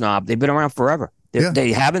Cigar Snob. They've been around forever.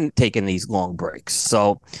 They haven't taken these long breaks.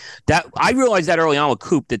 So that I realized that early on with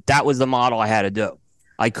Coop that was the model I had to do.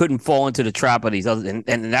 I couldn't fall into the trap of these others,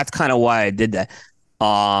 and that's kind of why I did that.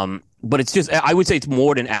 But it's just, I would say it's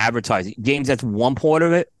more than advertising. James, that's one part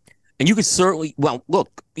of it. And you could certainly, well,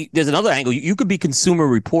 look, there's another angle. You could be Consumer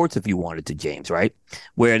Reports if you wanted to, James, right?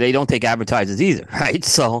 Where they don't take advertisers either, right?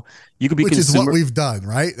 So you could be Which is what we've done,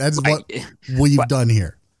 right? That's what we've done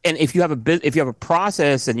here. And if you have a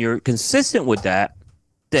process and you're consistent with that,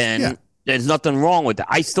 then there's nothing wrong with that.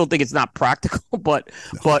 I still think it's not practical, but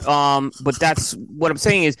that's what I'm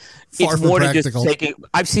saying is it's more than just taking.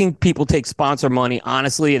 I've seen people take sponsor money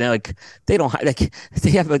honestly, and they don't have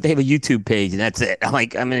they have a YouTube page and that's it.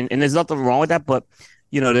 And there's nothing wrong with that, but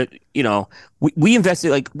we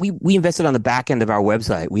invested we invested on the back end of our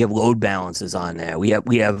website. We have load balances on there. We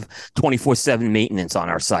have 24/7 maintenance on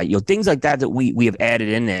our site. Things like that we have added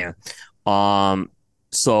in there.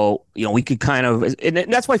 So, we could kind of, and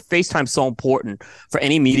that's why FaceTime's so important for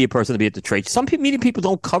any media person to be at the trade show. Some media people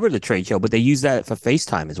don't cover the trade show, but they use that for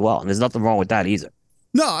FaceTime as well. And there's nothing wrong with that either.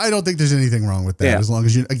 No, I don't think there's anything wrong with that. As long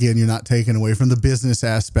as you're not taking away from the business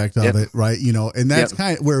aspect of it, right? And that's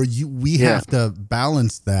kind of where we have to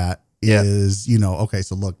balance that is, okay,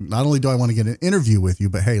 so look, not only do I want to get an interview with you,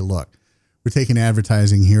 but hey, look, we're taking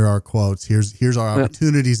advertising. Here are our quotes. Here's our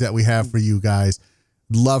opportunities that we have for you guys.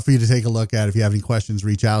 Love for you to take a look at it. If you have any questions,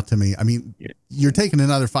 reach out to me. I mean, you're taking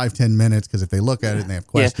another 5-10 minutes because if they look at it and they have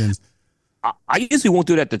questions. I usually won't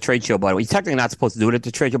do it at the trade show, by the way. You're technically not supposed to do it at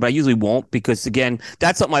the trade show, but I usually won't because, again,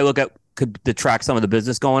 that's something I look at could detract some of the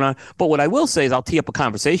business going on. But what I will say is I'll tee up a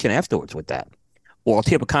conversation afterwards with that. Or I'll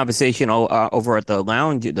tee up a conversation over at the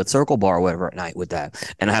lounge, the Circle Bar, or whatever at night with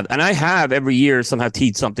that. And I have every year somehow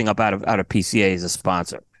teed something up out of PCA as a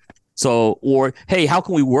sponsor. So, or, hey, how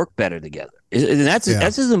can we work better together? And that's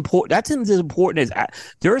as important. That's as important as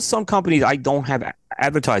there are some companies I don't have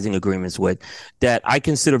advertising agreements with that I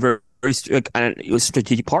consider very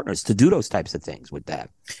strategic partners to do those types of things with that.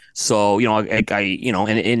 So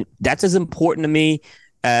and that's as important to me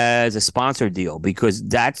as a sponsor deal because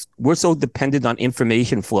we're so dependent on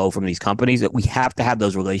information flow from these companies that we have to have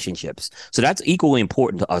those relationships. So that's equally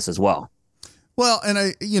important to us as well. Well,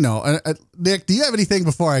 and Nick, do you have anything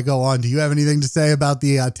before I go on? Do you have anything to say about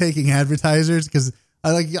the taking advertisers? Because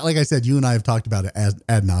like I said, you and I have talked about it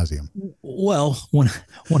ad nauseum. Well,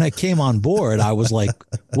 when I came on board, I was like,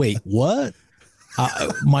 wait, what?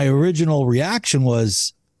 My original reaction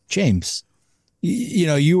was, James,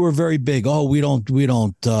 you were very big. Oh, we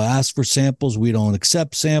don't ask for samples. We don't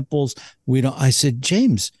accept samples. I said,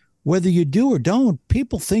 James, whether you do or don't,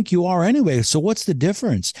 people think you are anyway. So what's the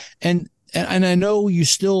difference? And I know you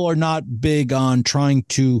still are not big on trying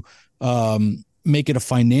to make it a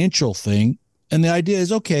financial thing. And the idea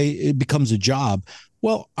is, okay, it becomes a job.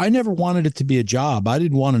 Well, I never wanted it to be a job. I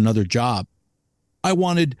didn't want another job. I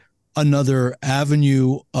wanted another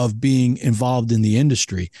avenue of being involved in the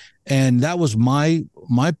industry. And that was my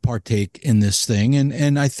partake in this thing.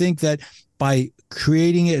 And I think that by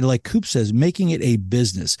creating it, like Coop says, making it a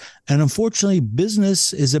business. And unfortunately,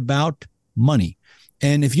 business is about money.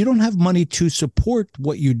 And if you don't have money to support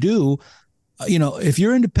what you do, if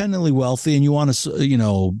you're independently wealthy and you want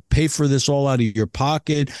to, pay for this all out of your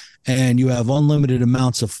pocket and you have unlimited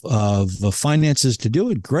amounts of finances to do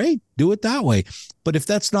it, great, do it that way. But if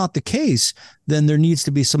that's not the case, then there needs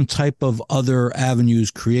to be some type of other avenues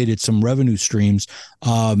created, some revenue streams,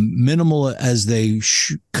 minimal as they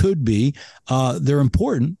could be. They're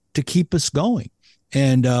important to keep us going.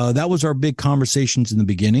 And that was our big conversations in the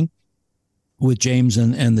beginning with James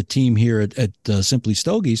and the team here at Simply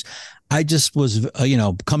Stogies. I just was,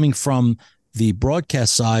 coming from the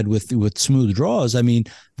broadcast side with Smooth Draws. I mean,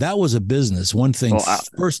 that was a business. One thing,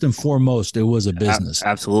 first and foremost, it was a business.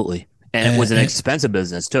 Absolutely. And it was an expensive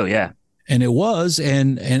business too. Yeah. And it was,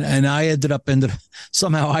 and I ended up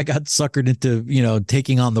somehow I got suckered into,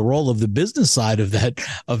 taking on the role of the business side of that,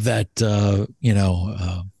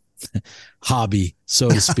 hobby, so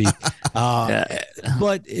to speak.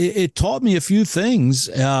 But it taught me a few things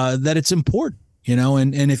that it's important,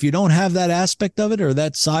 and if you don't have that aspect of it or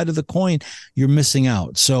that side of the coin, you're missing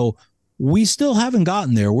out. So we still haven't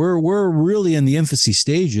gotten there. We're really in the infancy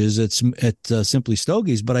stages at Simply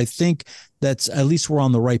Stogies, but I think that's at least we're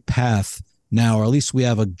on the right path now, or at least we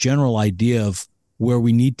have a general idea of where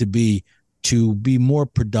we need to be more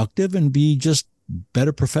productive and be just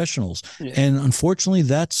better professionals. Yeah. And unfortunately,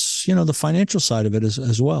 that's, the financial side of it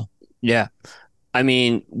as well. Yeah. I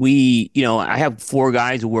mean, I have 4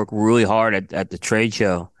 guys who work really hard at the trade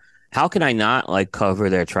show. How can I not cover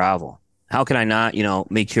their travel? How can I not,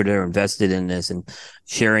 make sure they're invested in this and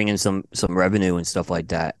sharing in some revenue and stuff like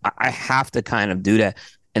that? I have to kind of do that.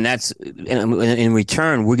 And that's in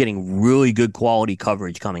return, we're getting really good quality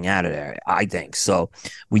coverage coming out of there, I think. So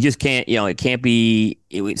we just can't, it can't be,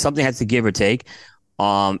 something has to give or take.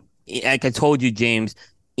 Like I told you, James,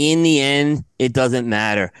 in the end, it doesn't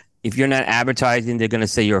matter. If you're not advertising, they're going to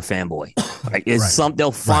say you're a fanboy. Right?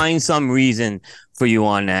 They'll find some reason for you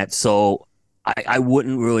on that. So I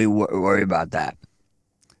wouldn't really worry about that.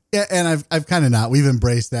 Yeah, and I've kind of not. We've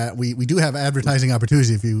embraced that. We do have advertising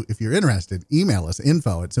opportunities. If you're interested, email us,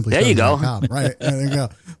 info@simplystogies.com. There you go. Right. There you go.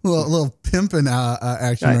 A little pimping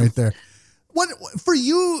action right there. What for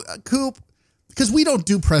you, Coop? Because we don't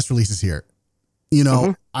do press releases here.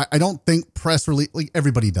 I don't think press release,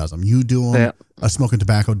 everybody does them. You do them. Yeah. Smoking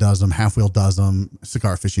Tobacco does them. Half Wheel does them.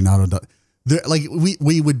 Cigar Aficionado does.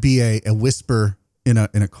 We would be a whisper in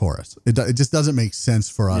a chorus. It just doesn't make sense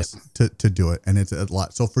for us to do it, and it's a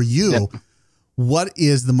lot. So for you, what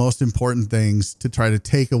is the most important things to try to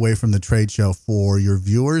take away from the trade show for your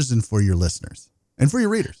viewers and for your listeners and for your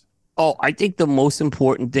readers? Oh, I think the most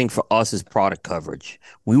important thing for us is product coverage.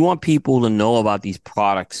 We want people to know about these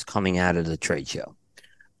products coming out of the trade show.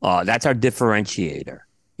 That's our differentiator.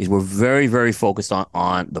 Is we're very, very focused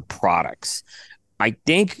on the products. I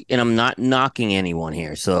think, and I'm not knocking anyone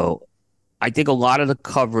here, so I think a lot of the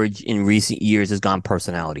coverage in recent years has gone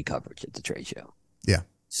personality coverage at the trade show. Yeah.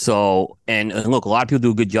 So, and look, a lot of people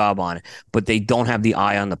do a good job on it, but they don't have the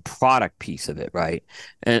eye on the product piece of it, right?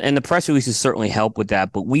 And the press releases certainly help with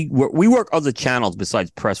that, but we work other channels besides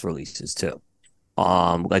press releases too.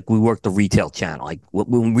 We work the retail channel.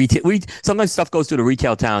 When sometimes stuff goes to the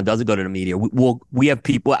retail channel, doesn't go to the media. We have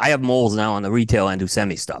people. I have moles now on the retail end who send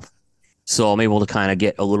me stuff, so I'm able to kind of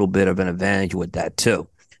get a little bit of an advantage with that too.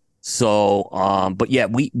 So, but yeah,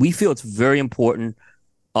 we feel it's very important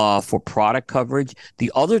for product coverage.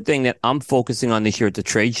 The other thing that I'm focusing on this year at the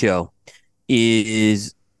trade show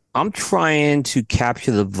is I'm trying to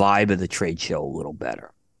capture the vibe of the trade show a little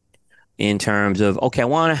better in terms of, okay, I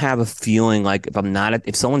want to have a feeling like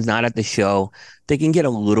if someone's not at the show, they can get a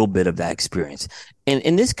little bit of that experience.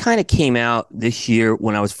 And this kind of came out this year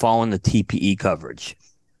when I was following the TPE coverage.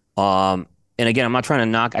 And again, I'm not trying to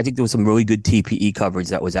knock. I think there was some really good TPE coverage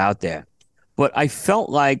that was out there. But I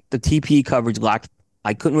felt like the TPE coverage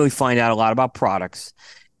I couldn't really find out a lot about products.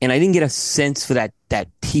 And I didn't get a sense for that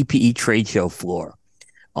TPE trade show floor.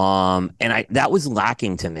 And that was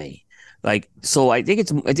lacking to me. So I think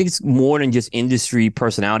it's more than just industry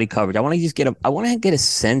personality coverage. I want to get a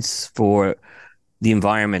sense for the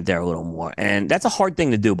environment there a little more. And that's a hard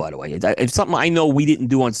thing to do, by the way. It's something I know we didn't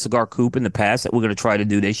do on Cigar Coop in the past that we're going to try to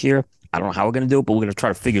do this year. I don't know how we're going to do it, but we're going to try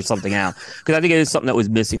to figure something out because I think it is something that was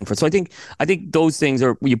missing. So I think those things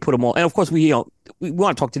are you put them all. And of course, we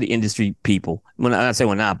want to talk to the industry people. I'm not saying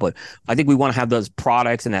we're not, but I think we want to have those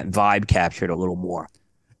products and that vibe captured a little more.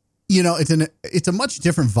 It's a much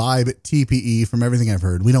different vibe at TPE from everything I've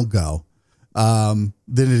heard. We don't go than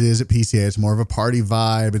it is at PCA. It's more of a party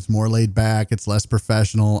vibe. It's more laid back. It's less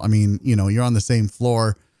professional. I mean, you're on the same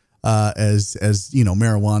floor as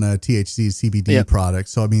marijuana, THC, CBD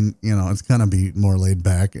products. So I mean, it's gonna be more laid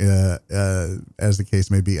back as the case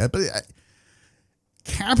may be. But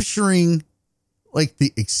capturing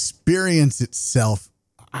the experience itself,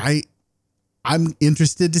 I'm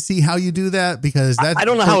interested to see how you do that because I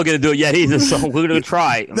don't know how we're going to do it yet either. So we're going to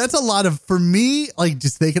try. That's a lot of, for me,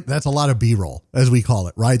 just think that's a lot of B-roll as we call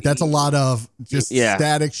it, right? That's a lot of just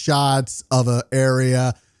static shots of an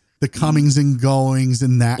area, the comings and goings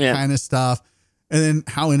and that kind of stuff. And then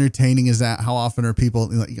how entertaining is that? How often are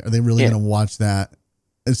people, are they really going to watch that?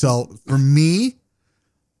 And so for me,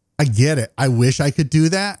 I get it. I wish I could do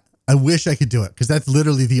that. I wish I could do it because that's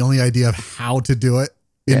literally the only idea of how to do it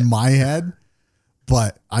in my head.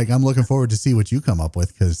 But I'm looking forward to see what you come up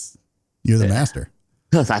with because you're the master.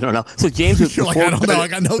 I don't know. So James, I don't know. I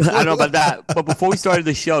got no clue. I don't know about that. But before we started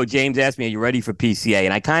the show, James asked me, "Are you ready for PCA?"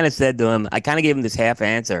 And I kind of said to him, I kind of gave him this half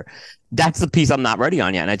answer. That's the piece I'm not ready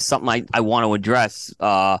on yet, and it's something I want to address.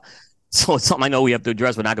 So it's something I know we have to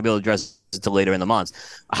address. We're not going to be able to address to later in the month.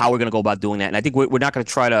 How we're going to go about doing that, and I think we're not going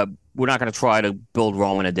to try to build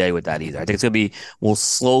Rome in a day with that either. I think it's going to be we'll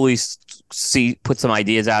slowly put some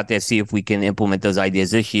ideas out there, see if we can implement those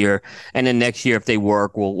ideas this year, and then next year if they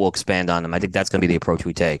work, we'll expand on them. I think that's going to be the approach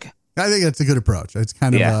we take. I think that's a good approach. It's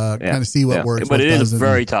kind of see what works, but it is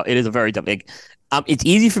very tough. It is a very tough. It's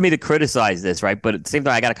easy for me to criticize this, right? But at the same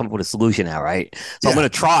time, I got to come up with a solution now, right? So I'm going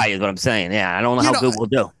to try, is what I'm saying. Yeah, I don't know how good we'll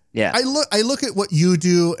do. Yeah, I look at what you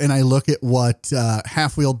do, and I look at what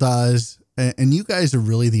Half Wheel does, and you guys are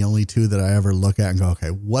really the only two that I ever look at and go, okay,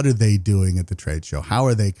 what are they doing at the trade show? How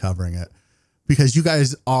are they covering it? Because you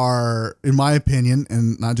guys are, in my opinion,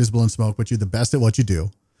 and not just blowing smoke, but you're the best at what you do.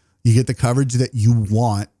 You get the coverage that you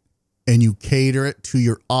want, and you cater it to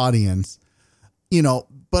your audience,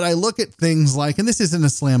 but I look at things like, and this isn't a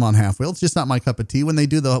slam on Half Wheel, it's just not my cup of tea, when they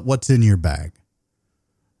do the what's in your bag.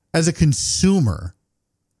 As a consumer,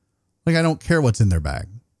 like, I don't care what's in their bag.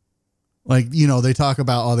 Like, they talk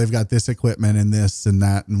about, they've got this equipment and this and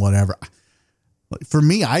that and whatever. For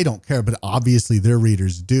me, I don't care, but obviously their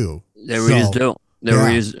readers do. Their readers do. Their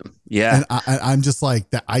readers, yeah. And I'm just like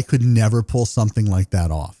that. I could never pull something like that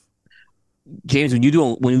off. James,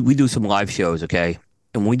 when we do some live shows, okay,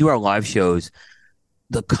 and when we do our live shows,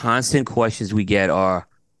 the constant questions we get are,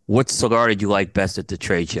 what cigar did you like best at the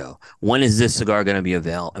trade show? When is this cigar going to be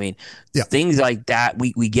available? I mean, things like that,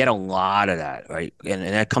 we get a lot of that, right? And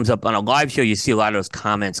that comes up on a live show. You see a lot of those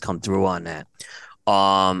comments come through on that.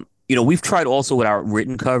 We've tried also with our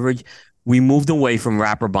written coverage. We moved away from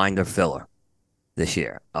wrapper, binder, filler this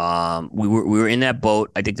year. We were in that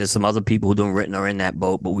boat. I think there's some other people who doing written are in that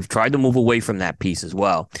boat, but we've tried to move away from that piece as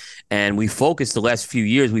well. And we focused the last few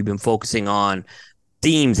years, we've been focusing on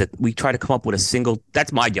themes that we try to come up with a single.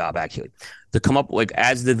 That's my job, actually, to come up, like,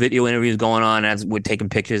 as the video interview is going on, as we're taking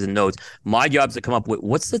pictures and notes, my job is to come up with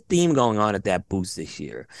what's the theme going on at that booth this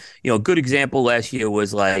year. A good example last year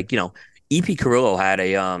was like, EP Carrillo had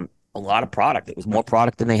a lot of product. It was more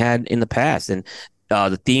product than they had in the past. And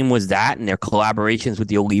the theme was that and their collaborations with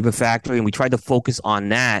the Oliva factory. And we tried to focus on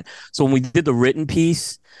that. So when we did the written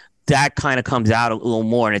piece, that kind of comes out a little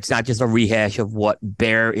more. And it's not just a rehash of what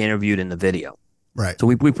Bear interviewed in the video. Right. So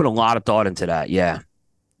we put a lot of thought into that. Yeah.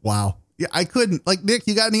 Wow. Yeah. I couldn't, like, Nick,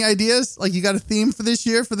 you got any ideas? Like, you got a theme for this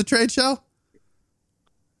year for the trade show?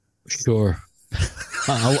 Sure.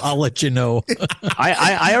 I'll let you know.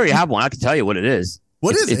 I already have one. I can tell you what it is.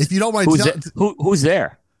 What is it? If you don't mind. Who's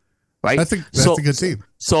there? Right. That's a good theme.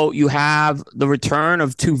 So you have the return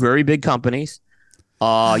of two very big companies.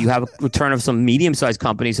 You have a return of some medium-sized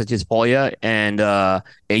companies such as Hoya and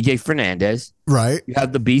AJ Fernandez. Right. You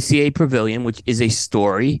have the BCA Pavilion, which is a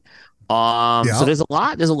story. So there's a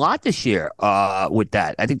lot this year with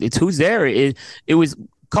that. I think it's who's there. It was a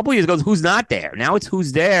couple years ago, who's not there. Now it's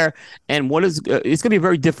who's there, and what is it's gonna be a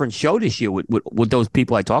very different show this year with those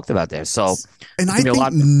people I talked about there. So, and I think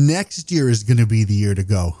next year is gonna be the year to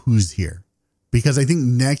go. Who's here? Because I think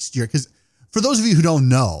next year, because for those of you who don't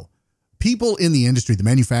know, people in the industry, the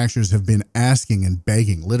manufacturers, have been asking and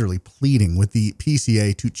begging, literally pleading with the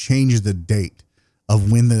PCA to change the date of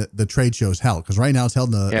when the trade show is held. Because right now it's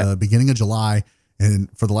held in the beginning of July.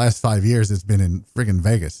 And for the last 5 years, it's been in friggin'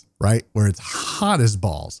 Vegas, right? Where it's hot as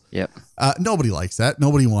balls. Yep. Nobody likes that.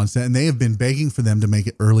 Nobody wants that. And they have been begging for them to make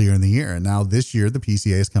it earlier in the year. And now this year, the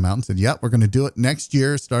PCA has come out and said, yep, we're going to do it next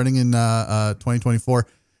year, starting in 2024.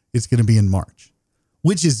 It's going to be in March,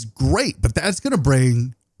 which is great. But that's going to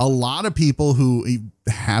bring a lot of people who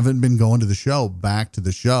haven't been going to the show back to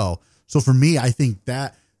the show. So for me, I think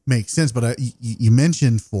that makes sense. But you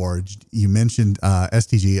mentioned Forged, you mentioned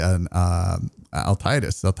STG and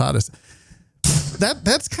Altatis.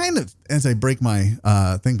 That's kind of, as I break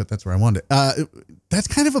my thing, but that's where I wanted it. That's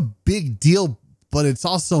kind of a big deal, but it's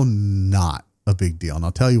also not a big deal. And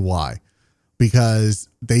I'll tell you why. Because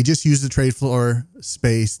they just used the trade floor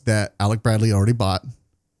space that Alec Bradley already bought.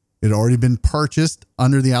 It had already been purchased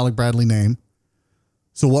under the Alec Bradley name.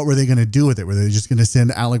 So what were they going to do with it? Were they just going to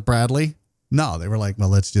send Alec Bradley? No, they were like,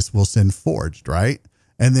 well, we'll send Forged, right?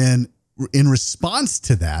 And then in response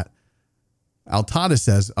to that, Altada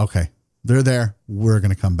says, okay, they're there. We're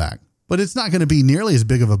going to come back. But it's not going to be nearly as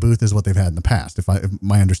big of a booth as what they've had in the past, if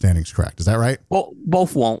my understanding is correct. Is that right? Well,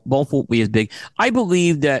 both won't be as big. I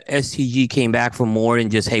believe that STG came back for more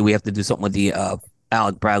than just, hey, we have to do something with the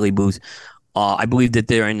Alec Bradley booth. I believe that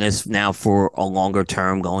they're in this now for a longer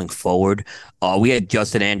term going forward. We had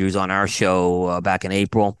Justin Andrews on our show back in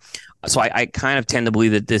April. So I kind of tend to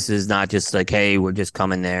believe that this is not just like, hey, we're just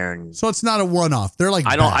coming there. And so it's not a one-off. They're like,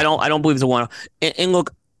 I don't believe it's a one-off. And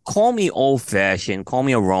look, call me old fashioned, call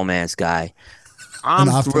me a romance guy.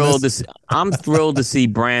 I'm thrilled to see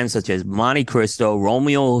brands such as Monte Cristo,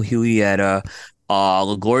 Romeo Julieta,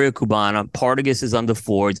 La Gloria Cubana, Partagas is under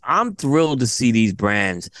Fords. I'm thrilled to see these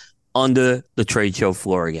brands under the trade show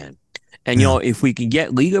floor again. And, if we can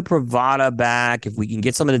get Liga Privada back, if we can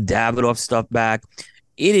get some of the Davidoff stuff back,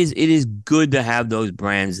 it is good to have those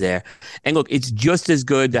brands there. And look, it's just as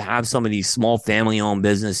good to have some of these small family-owned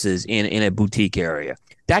businesses in a boutique area.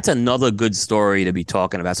 That's another good story to be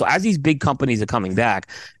talking about. So as these big companies are coming back,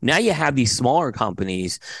 now you have these smaller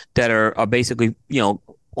companies that are basically,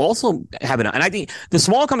 also having, and I think the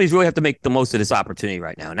small companies really have to make the most of this opportunity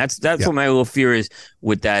right now. And that's what my little fear is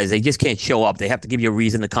with that, is they just can't show up. They have to give you a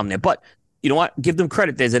reason to come there. But you know what? Give them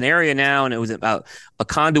credit. There's an area now, and it was about a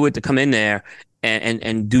conduit to come in there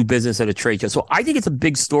and do business at a trade show. So I think it's a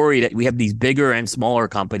big story that we have these bigger and smaller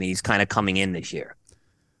companies kind of coming in this year.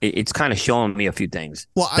 It's kind of showing me a few things.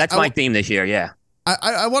 Well, that's my theme this year. Yeah.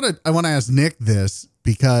 I want to ask Nick this,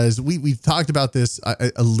 because we've talked about this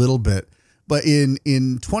a little bit, but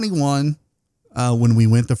in 21, when we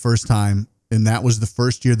went the first time, and that was the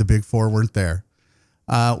first year the big four weren't there.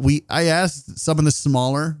 I asked some of the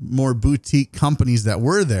smaller, more boutique companies that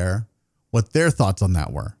were there what their thoughts on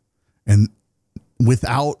that were. And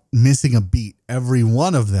without missing a beat, every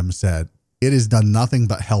one of them said it has done nothing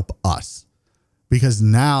but help us, because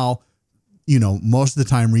now, most of the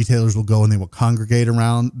time retailers will go and they will congregate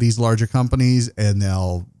around these larger companies, and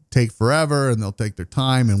they'll take forever and they'll take their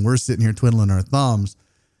time. And we're sitting here twiddling our thumbs.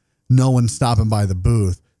 No one's stopping by the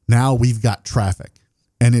booth. Now we've got traffic,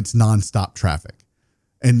 and it's nonstop traffic.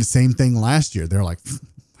 And the same thing last year. They're like,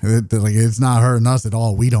 it's not hurting us at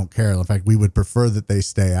all. We don't care. In fact, we would prefer that they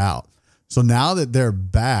stay out. So now that they're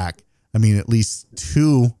back, at least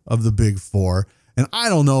two of the big four, and I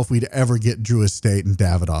don't know if we'd ever get Drew Estate and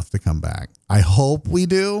Davidoff to come back. I hope we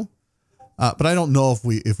do, but I don't know if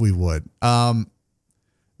we would.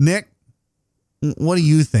 Nick, what do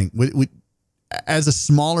you think? As a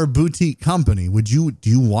smaller boutique company, do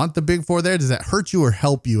you want the big four there? Does that hurt you or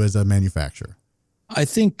help you as a manufacturer? I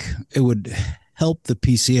think it would help the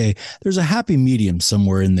PCA. There's a happy medium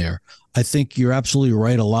somewhere in there. I think you're absolutely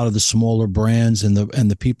right. A lot of the smaller brands and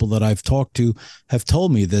the people that I've talked to have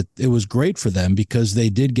told me that it was great for them because they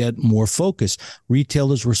did get more focus.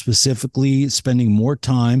 Retailers were specifically spending more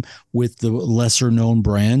time with the lesser known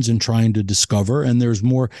brands and trying to discover. And there's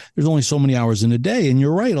only so many hours in a day. And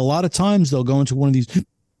you're right. A lot of times they'll go into one of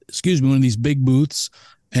these big booths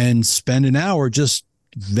and spend an hour just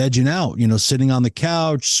vegging out, sitting on the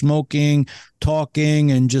couch, smoking,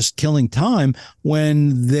 talking, and just killing time,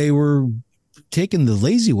 when they were taking the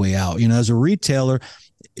lazy way out. As a retailer,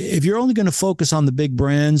 if you're only going to focus on the big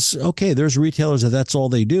brands, okay, there's retailers that's all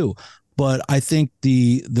they do. But I think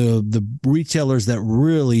the retailers that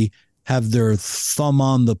really have their thumb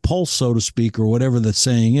on the pulse, so to speak, or whatever the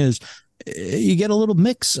saying is, you get a little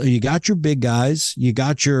mix. You got your big guys, you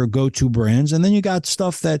got your go-to brands, and then you got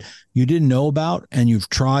stuff that you didn't know about, and you've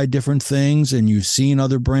tried different things, and you've seen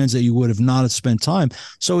other brands that you would have not have spent time.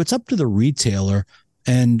 So it's up to the retailer,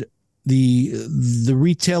 and the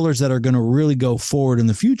retailers that are going to really go forward in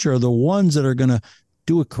the future are the ones that are going to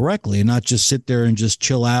do it correctly and not just sit there and just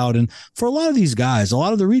chill out. And for a lot of these guys, a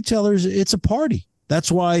lot of the retailers, it's a party.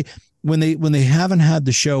 That's why when they haven't had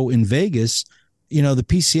the show in Vegas, the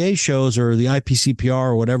PCA shows or the IPCPR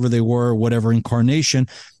or whatever they were, whatever incarnation,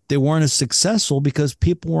 they weren't as successful because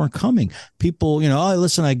people weren't coming. People, oh,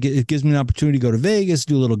 listen, it gives me an opportunity to go to Vegas,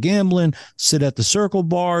 do a little gambling, sit at the Circle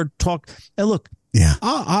Bar, talk. And look, yeah,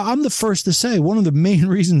 I'm the first to say one of the main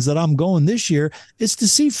reasons that I'm going this year is to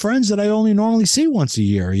see friends that I only normally see once a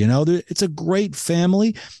year. It's a great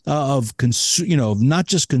family of not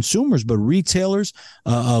just consumers, but retailers,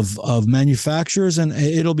 of manufacturers. And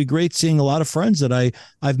it'll be great seeing a lot of friends that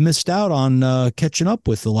I've missed out on catching up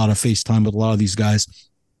with, a lot of FaceTime with a lot of these guys.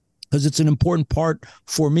 Because it's an important part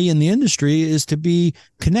for me in the industry is to be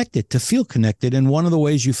connected, to feel connected. And one of the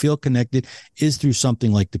ways you feel connected is through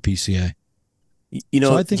something like the PCA.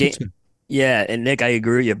 So I think it's good. Yeah, and Nick, I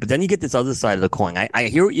agree with you. But then you get this other side of the coin. I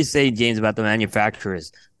hear what you say, James, about the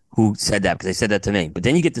manufacturers who said that, because they said that to me. But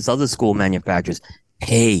then you get this other school of manufacturers.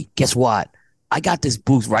 Hey, guess what? I got this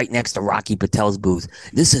booth right next to Rocky Patel's booth.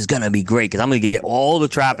 This is going to be great because I'm going to get all the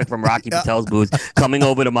traffic from Rocky Patel's booth coming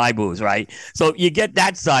over to my booth, right? So you get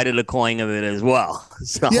that side of the coin of it as well.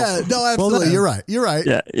 So, yeah, no, absolutely. Well, you're right.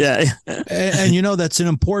 Yeah. And that's an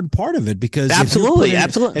important part of it because absolutely.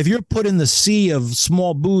 If you're put in the sea of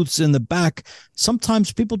small booths in the back,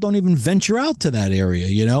 sometimes people don't even venture out to that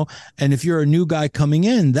area, And if you're a new guy coming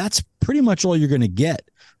in, that's pretty much all you're going to get.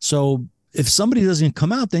 So if somebody doesn't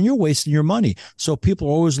come out, then you're wasting your money. So people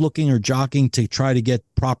are always looking or jockeying to try to get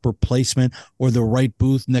proper placement or the right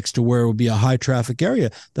booth next to where it would be a high traffic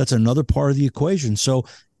area. That's another part of the equation. So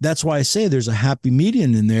that's why I say there's a happy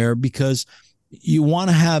median in there, because you want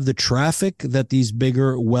to have the traffic that these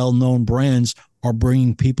bigger, well-known brands are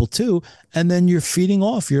bringing people to, and then you're feeding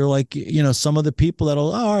off. You're like, some of the people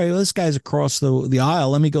that'll, all right, well, this guy's across the aisle.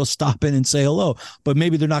 Let me go stop in and say hello. But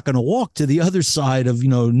maybe they're not going to walk to the other side of,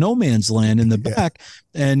 no man's land in the back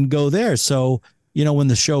and go there. So, when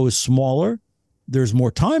the show is smaller, there's more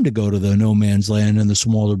time to go to the no man's land and the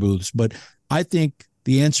smaller booths. But I think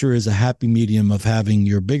the answer is a happy medium of having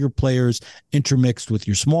your bigger players intermixed with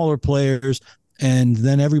your smaller players. And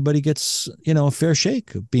then everybody gets, a fair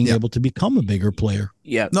shake of being able to become a bigger player.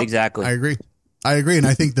 Yeah, exactly. I agree. And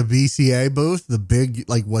I think the PCA booth, the big,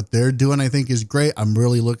 what they're doing, I think is great. I'm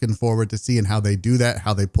really looking forward to seeing how they do that,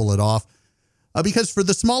 how they pull it off. Because for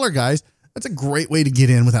the smaller guys, that's a great way to get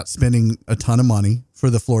in without spending a ton of money for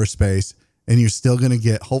the floor space. And you're still going to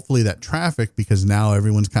get, hopefully, that traffic, because now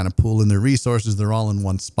everyone's kind of pooling their resources. They're all in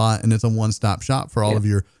one spot, and it's a one-stop shop for all of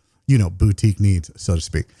your boutique needs, so to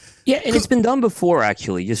speak. Yeah, and it's been done before,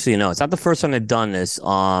 actually, just so you know. It's not the first time they've done this.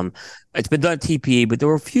 It's been done at TPE, but there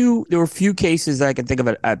were a few cases that I can think of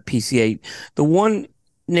at PCA. The one,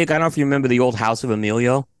 Nick, I don't know if you remember the old House of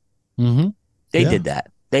Emilio. Mm-hmm. They did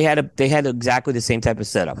that. They had exactly the same type of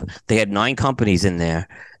setup. They had 9 companies in there,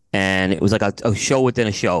 and it was like a show within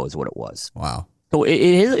a show is what it was. Wow. So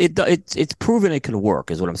it's proven it can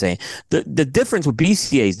work, is what I'm saying. The difference with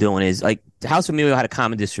BCA is doing is, like, House of Emilio had a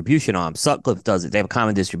common distribution arm. Sutcliffe does it. They have a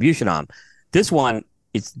common distribution arm. This one,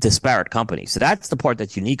 it's disparate companies. So that's the part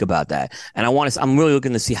that's unique about that. And I'm really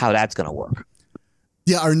looking to see how that's going to work.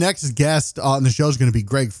 Yeah, our next guest on the show is going to be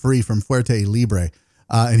Greg Free from Fuerte Libre.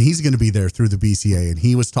 And he's going to be there through the BCA. And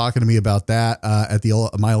he was talking to me about that at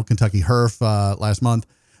my old Kentucky Herf last month,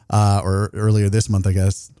 or earlier this month, I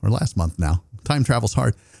guess, or last month now. Time travels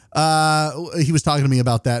hard. He was talking to me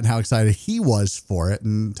about that and how excited he was for it,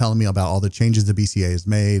 and telling me about all the changes the BCA has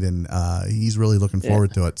made, and he's really looking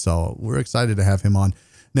forward to it. So we're excited to have him on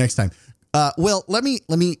next time. Will, let me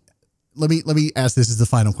ask this as the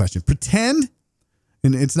final question. Pretend,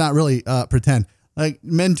 and it's not really pretend. Like,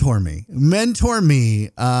 mentor me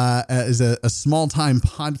as a small time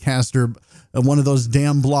podcaster, one of those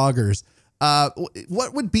damn bloggers.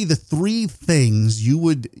 What would be the 3 things you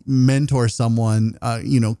would mentor someone,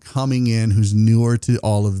 coming in who's newer to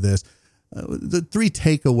all of this? The 3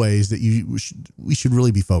 takeaways that we should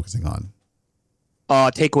really be focusing on.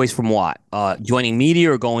 Takeaways from what? Joining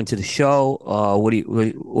media or going to the show?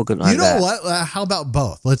 What can I? What? How about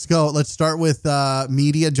both? Let's go. Let's start with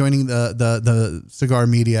media, joining the cigar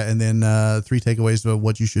media, and then 3 takeaways of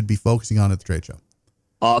what you should be focusing on at the trade show.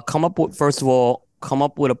 First of all, come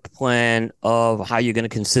up with a plan of how you're going to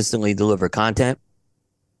consistently deliver content.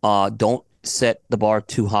 Don't set the bar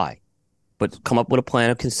too high, but come up with a plan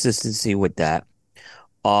of consistency with that.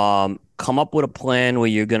 Come up with a plan where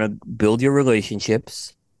you're going to build your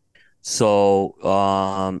relationships. So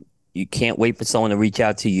you can't wait for someone to reach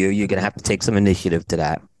out to you. You're going to have to take some initiative to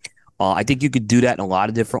that. I think you could do that in a lot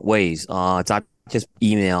of different ways. It's not just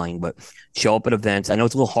emailing, but show up at events. I know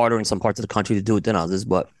it's a little harder in some parts of the country to do it than others,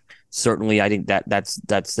 but certainly I think that's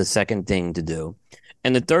the second thing to do.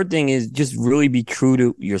 And the third thing is just really be true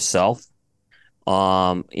to yourself.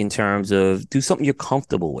 In terms of do something you're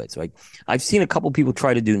comfortable with. Right? I've seen a couple people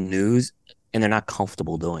try to do news and they're not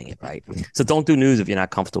comfortable doing it. Right. So don't do news if you're not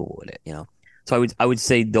comfortable with it. So I would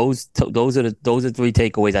say those are 3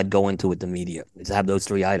 takeaways I'd go into with the media, is to have those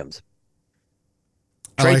 3 items.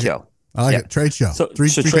 Trade show. I like it. Trade show. So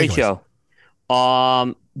trade show.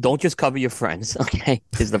 Don't just cover your friends. Okay.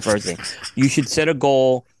 Is the first thing. You should set a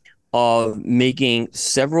goal of making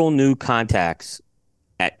several new contacts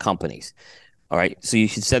at companies. All right. So you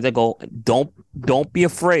should set that goal. Don't be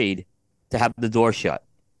afraid to have the door shut,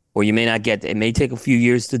 or you may not get it. It may take a few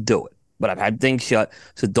years to do it, but I've had things shut.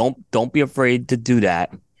 So don't be afraid to do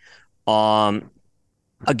that.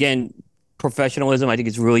 Again, professionalism, I think,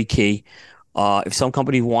 is really key. If some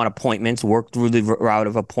companies want appointments, work through the route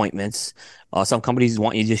of appointments. Some companies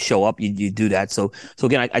want you to just show up. You do that. So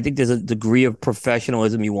again, I think there's a degree of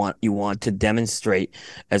professionalism you want to demonstrate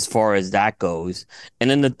as far as that goes. And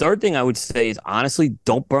then the third thing I would say is, honestly,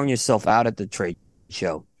 don't burn yourself out at the trade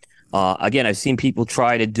show. Again, I've seen people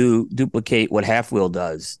try to duplicate what Half Wheel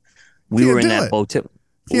does. We were in that boat too.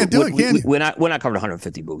 Can't do it, can you? We're not covering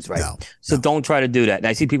 150 booths, right? No, so don't try to do that. And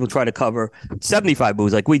I see people try to cover 75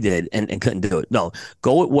 booths like we did and couldn't do it. No,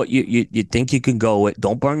 go with what you think you can go with.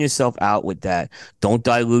 Don't burn yourself out with that. Don't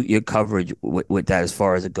dilute your coverage with that as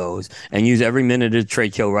far as it goes. And use every minute of the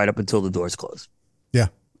trade show right up until the doors close. Yeah,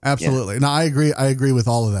 absolutely. No, I agree with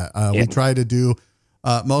all of that. We try to do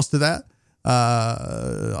most of that.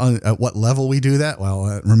 At what level we do that, well,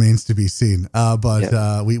 it remains to be seen.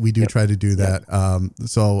 But we do try to do that.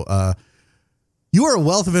 So you are a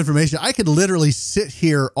wealth of information. I could literally sit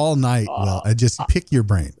here all night, Will, and just pick your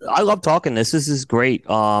brain. I love talking this. This is great. You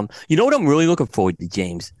know what I'm really looking forward to,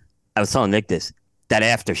 James? I was telling Nick this, that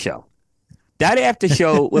after show. That after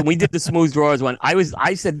show, when we did the Smooth Drawers one,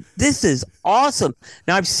 I said, this is awesome.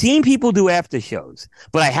 Now, I've seen people do after shows,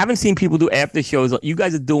 but I haven't seen people do after shows. You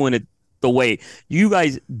guys are doing it the way you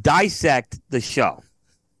guys dissect the show.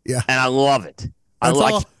 Yeah. And I love it. I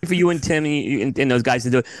like for you and Tim and those guys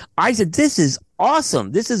to do it. I said, this is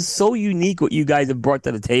awesome. This is so unique what you guys have brought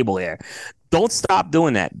to the table here. Don't stop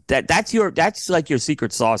doing that. That's like your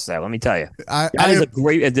secret sauce there. Let me tell you. That is a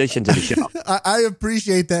great addition to the show. I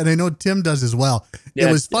appreciate that. And I know Tim does as well. Yeah,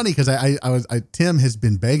 it was funny because Tim has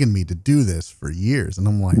been begging me to do this for years. And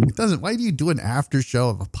I'm like, why do you do an after show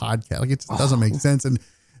of a podcast? Like, it just doesn't make sense. And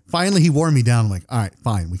finally, he wore me down. I'm like, all right,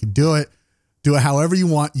 fine. We can do it. Do it however you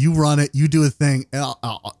want. You run it. You do a thing. After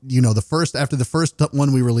the first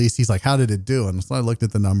one we released, he's like, how did it do? And so I looked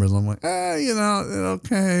at the numbers. And I'm like,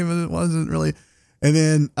 okay, but it wasn't really. And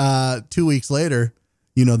then 2 weeks later,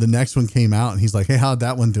 the next one came out and he's like, hey, how'd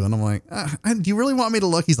that one do? And I'm like, do you really want me to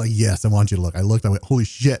look? He's like, yes, I want you to look. I looked. I went, holy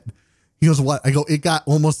shit. He goes, what? I go, it got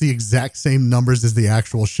almost the exact same numbers as the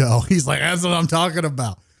actual show. He's like, that's what I'm talking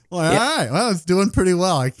about. All right. Well, it's doing pretty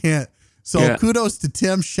well. I can't. So kudos to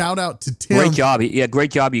Tim. Shout out to Tim. Great job. Yeah,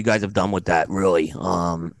 great job you guys have done with that, really.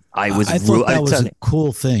 I thought that was a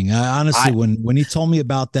cool thing. Honestly, when he told me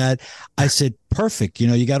about that, I said, perfect.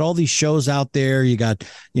 You got all these shows out there. You got,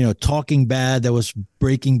 Talking Bad, that was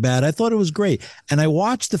Breaking Bad. I thought it was great. And I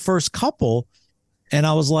watched the first couple and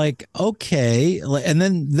I was like, okay. And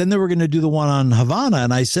then they were going to do the one on Havana.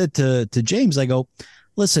 And I said to James, I go,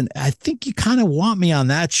 listen, I think you kind of want me on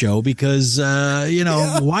that show because,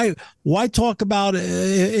 why talk about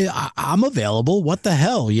I'm available. What the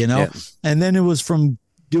hell, And then it was from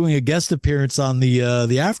doing a guest appearance on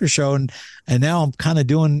the after show. And now I'm kind of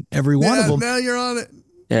doing every one of them. Now you're on it.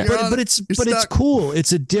 Yeah. But it's cool.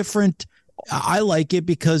 It's a different, I like it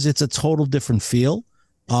because it's a total different feel.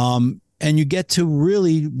 And you get to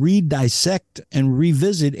really dissect and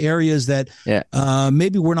revisit areas that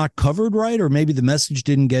maybe were not covered right, or maybe the message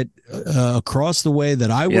didn't get across the way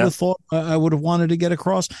that I would have thought I would have wanted to get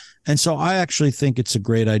across. And so I actually think it's a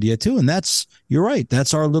great idea too. And you're right.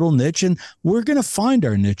 That's our little niche. And we're going to find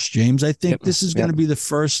our niche, James. I think this is going to be the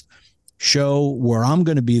first show where I'm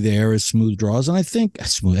going to be there as Smooth Draws. And I think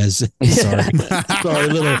sorry,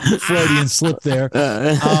 little Freudian slip there,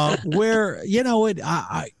 where,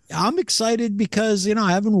 I'm excited because,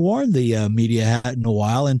 I haven't worn the media hat in a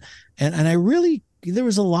while. And I really, there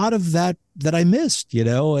was a lot of that I missed,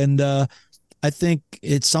 and I think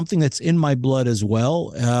it's something that's in my blood as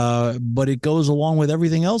well. But it goes along with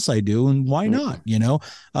everything else I do. And why not?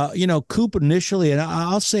 Coop initially, and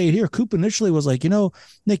I'll say it here, Coop initially was like,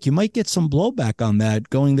 Nick, you might get some blowback on that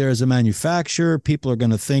going there as a manufacturer. People are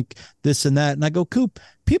going to think this and that. And I go, Coop,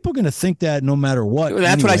 people are going to think that no matter what.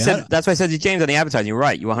 That's what I said. That's what I said to James on the advertising. You're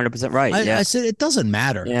right. You're 100% right. I said, it doesn't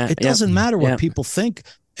matter. It doesn't matter what people think.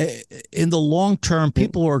 In the long term,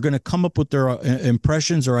 people are going to come up with their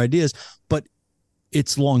impressions or ideas, but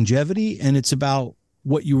it's longevity and it's about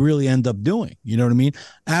what you really end up doing. You know what I mean?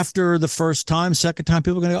 After the first time, second time,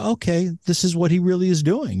 people are going to go, okay, this is what he really is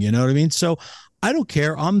doing. You know what I mean? So I don't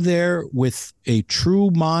care. I'm there with a true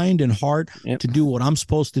mind and heart to do what I'm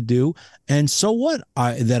supposed to do. And so what?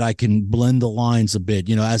 That I can blend the lines a bit,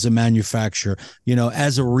 as a manufacturer,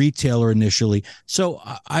 as a retailer initially. So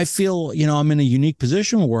I feel, I'm in a unique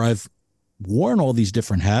position where I've worn all these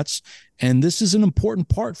different hats. And this is an important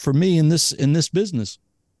part for me in this business,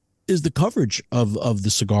 is the coverage of the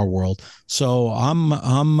cigar world. So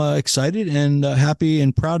I'm excited and happy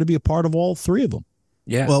and proud to be a part of all three of them.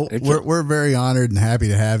 Yeah. Well, we're very honored and happy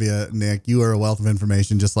to have you, Nick. You are a wealth of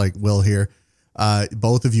information, just like Will here.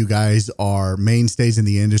 Both of you guys are mainstays in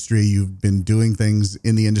the industry. You've been doing things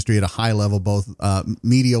in the industry at a high level, both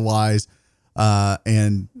media wise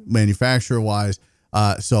and manufacturer wise.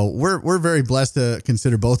 So we're very blessed to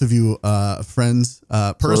consider both of you friends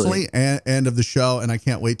personally and of the show. And I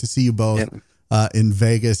can't wait to see you both in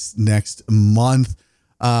Vegas next month.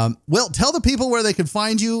 Will, tell the people where they can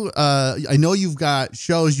find you. I know you've got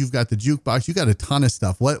shows, you've got the jukebox, you got a ton of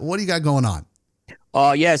stuff. What do you got going on?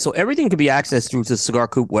 Yeah, so everything can be accessed through the Cigar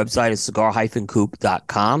Coop website. It's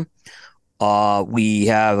cigar-coop.com. We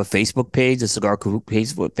have a Facebook page, the Cigar Coop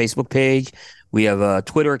Facebook page. We have a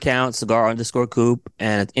Twitter account, cigar_coop,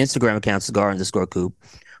 and an Instagram account, cigar_coop.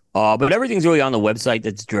 But everything's really on the website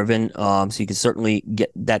that's driven. So you can certainly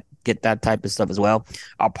get that type of stuff as well.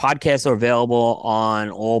 Our podcasts are available on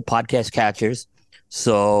all podcast catchers.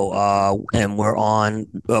 So, and we're on,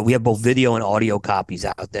 we have both video and audio copies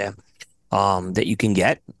out there, that you can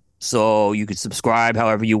get. So you can subscribe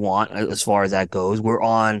however you want as far as that goes. We're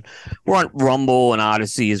on Rumble and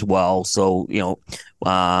Odyssey as well. So,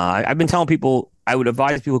 I've been telling people, I would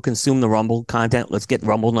advise people consume the Rumble content. Let's get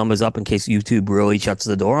Rumble numbers up in case YouTube really shuts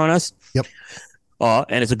the door on us. Yep.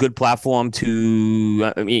 And it's a good platform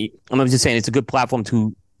to, I'm just saying it's a good platform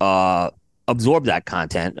to absorb that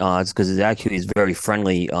content. It's because it actually is very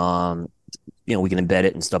friendly. We can embed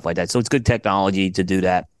it and stuff like that. So it's good technology to do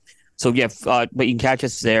that. So yeah, but you can catch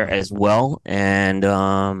us there as well, and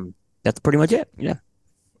that's pretty much it. Yeah.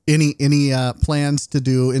 Any plans to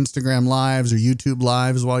do Instagram lives or YouTube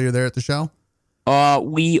lives while you're there at the show?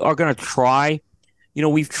 We are gonna try.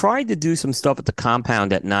 We've tried to do some stuff at the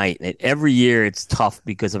compound at night. Every year it's tough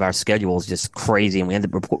because of our schedule is just crazy, and we end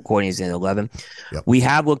up recording these at 11. Yep. We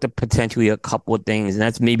have looked at potentially a couple of things, and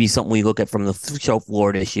that's maybe something we look at from the show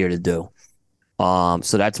floor this year to do.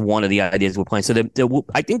 So that's one of the ideas we're playing. So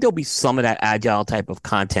I think there'll be some of that agile type of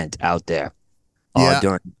content out there.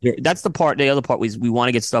 That's the part. The other part is we want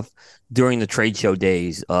to get stuff during the trade show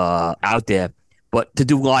days out there. But to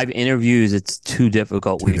do live interviews, it's too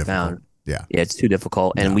difficult. We found, it's too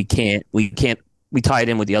difficult, and we can't. We tie it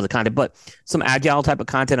in with the other content. But some agile type of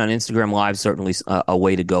content on Instagram Live certainly a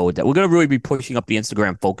way to go with that. We're going to really be pushing up the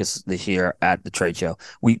Instagram focus this year at the trade show.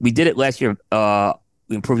 We did it last year.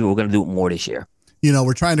 We improved it. We're going to do it more this year.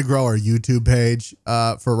 We're trying to grow our YouTube page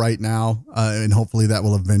for right now, and hopefully that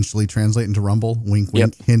will eventually translate into Rumble. Wink,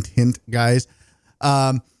 wink, hint, hint, guys.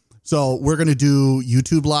 So we're going to do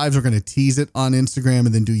YouTube lives. We're going to tease it on Instagram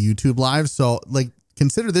and then do YouTube lives. So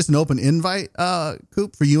consider this an open invite,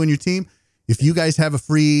 Coop, for you and your team. If you guys have a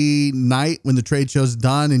free night when the trade show's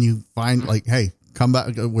done and you find hey, come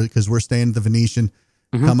back because we're staying at the Venetian,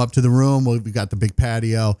 come up to the room. We got the big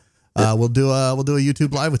patio. We'll do a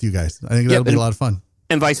YouTube live with you guys. I think that'll be a lot of fun.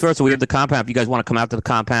 And vice versa. We have the compound. If you guys want to come out to the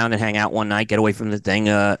compound and hang out one night, get away from the thing,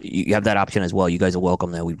 you have that option as well. You guys are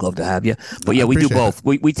welcome there. We'd love to have you. But yeah, we do both.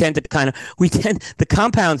 We tend to the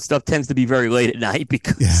compound stuff tends to be very late at night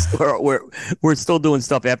because we're still doing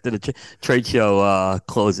stuff after the trade show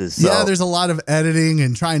closes. So. Yeah, there's a lot of editing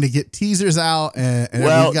and trying to get teasers out, and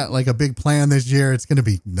we've got a big plan this year. It's going to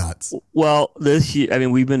be nuts. Well, this year,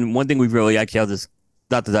 one thing we've really actually this,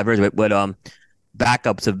 not to diverge, but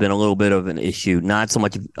backups have been a little bit of an issue. Not so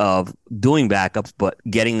much of doing backups, but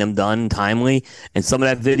getting them done timely. And some of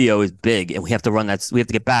that video is big, and we have to run that. We have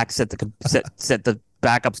to get back, set the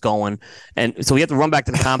backups going, and so we have to run back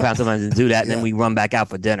to the compound sometimes to do that, and then we run back out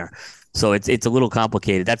for dinner. So it's a little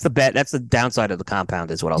complicated. That's the downside of the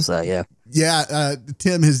compound, is what I'll say. Yeah. Yeah.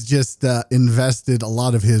 Tim has just invested a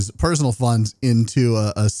lot of his personal funds into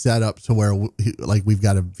a setup to where we've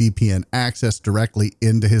got a VPN access directly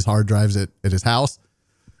into his hard drives at his house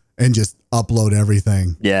and just upload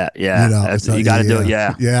everything. Yeah. Yeah. You got to do it.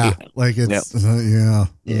 Yeah. Yeah.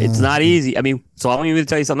 It's not easy. So I'm going to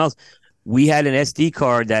tell you something else. We had an SD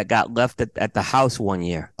card that got left at the house one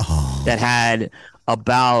year that had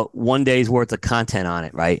about 1 day's worth of content on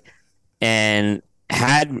it, right? And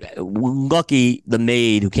lucky the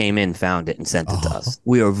maid who came in found it and sent it to us.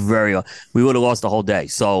 We would have lost the whole day.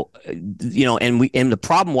 So, and the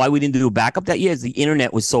problem why we didn't do a backup that year is the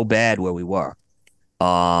internet was so bad where we were.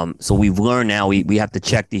 So we've learned now we have to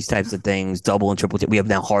check these types of things, double and triple check. We have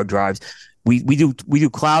now hard drives. We do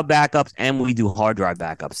cloud backups and we do hard drive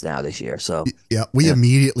backups now this year. So we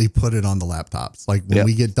immediately put it on the laptops. When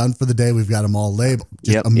we get done for the day, we've got them all labeled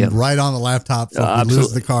right on the laptop. So if we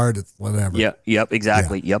lose the card, it's whatever. Yep,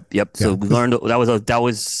 exactly. Yep. So we learned that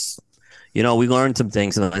was we learned some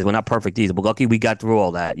things. We're not perfect either, but lucky we got through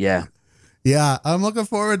all that. Yeah. Yeah, I'm looking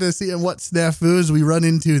forward to seeing what snafus we run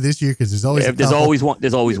into this year because there's always there's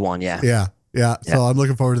always one. Yeah. So I'm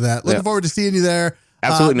looking forward to that. Looking forward to seeing you there.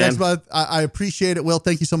 Absolutely, man. Next month, I appreciate it, Will.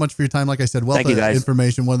 Thank you so much for your time. Like I said, wealth of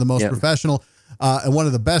information, one of the most professional and one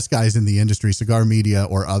of the best guys in the industry, cigar media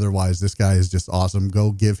or otherwise. This guy is just awesome.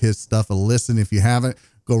 Go give his stuff a listen. If you haven't,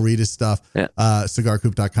 go read his stuff.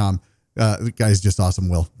 Cigarcoop.com. The guy's just awesome,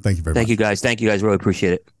 Will. Thank you very much. Thank you, guys. Really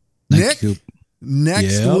appreciate it. Nick,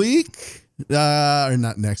 next week, Or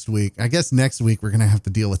not next week. I guess next week we're going to have to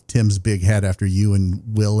deal with Tim's big head after you and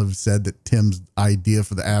Will have said that Tim's idea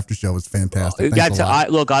for the after show was fantastic. I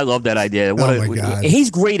love that idea. My God. He's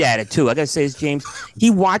great at it too. I got to say this, James. He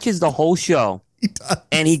watches the whole show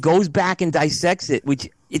and he goes back and dissects it, which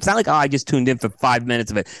it's not like, I just tuned in for 5 minutes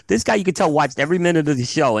of it. This guy, you can tell, watched every minute of the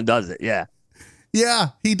show and does it. Yeah. Yeah,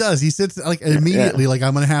 he does. He sits like immediately, like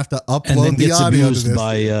I'm going to have to upload and then the gets audio abused to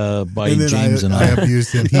this. by James and I.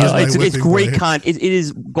 abused him. It's great content. It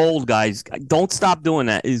is gold, guys. Don't stop doing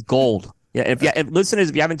that. It is gold. Yeah, if listeners,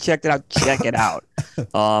 if you haven't checked it out, check it out.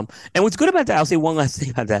 And what's good about that, I'll say one last thing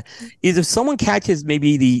about that, is if someone catches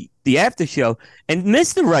maybe the after show and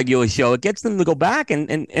miss the regular show, it gets them to go back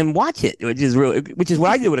and watch it, which is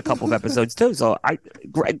what I did with a couple of episodes too. So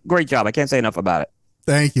great job. I can't say enough about it.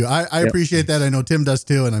 Thank you. I appreciate that. I know Tim does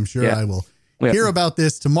too, and I'm sure I will hear about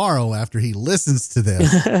this tomorrow after he listens to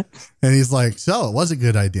this. And he's like, so it was a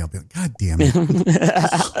good idea. I'll be like, God damn it.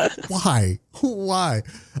 Why?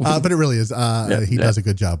 But it really is. He does a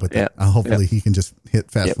good job with it. Hopefully he can just hit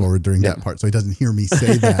fast forward during that part so he doesn't hear me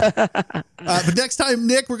say that. But next time,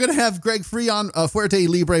 Nick, we're going to have Greg Free on Fuerte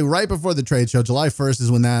Libre right before the trade show. July 1st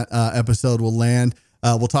is when that episode will land.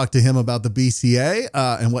 We'll talk to him about the BCA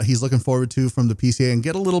and what he's looking forward to from the PCA and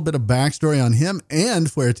get a little bit of backstory on him and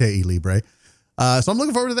Fuerte y Libre. So I'm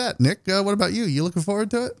looking forward to that. Nick, what about you? You looking forward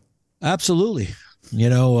to it? Absolutely.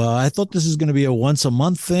 I thought this is going to be a once a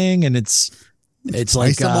month thing, and it's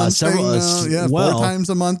like several, 4 times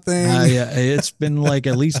a month thing. It's been like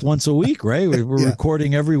at least once a week, right? We're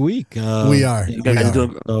recording every week. We are.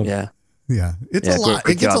 Yeah, it's a lot.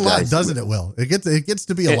 It gets a lot, doesn't it, Will? It gets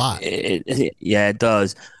to be a lot. It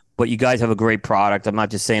does. But you guys have a great product. I'm not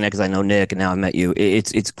just saying that because I know Nick and now I met you.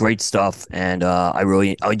 It's great stuff, and I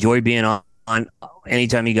enjoy being on.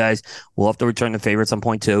 Anytime you guys, we'll have to return the favor at some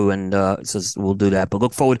point too, and so we'll do that. But I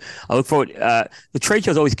look forward. The trade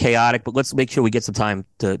show is always chaotic, but let's make sure we get some time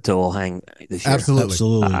to all hang this year.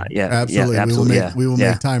 Absolutely. Absolutely. We will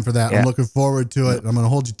make time for that. I'm looking forward to it. I'm going to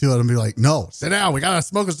hold you to it and be like, no, sit down. We got to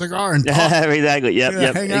smoke a cigar and talk. Exactly.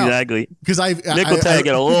 Exactly. Because Nick will tell you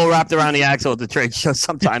get a little wrapped around the axle at the trade show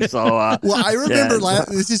sometimes. So well, I remember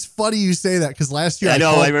it's just funny you say that because last year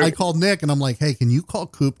I called Nick and I'm like, hey, can you call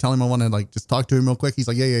Coop? Tell him I want to just talk to him real quick. He's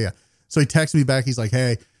like, yeah. So he texted me back. He's like,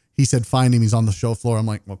 hey, he said, find him. He's on the show floor. I'm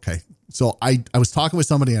like, okay. So I was talking with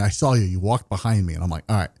somebody and I saw you. You walked behind me and I'm like,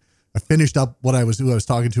 all right. I finished up who I was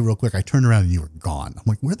talking to real quick. I turned around and you were gone. I'm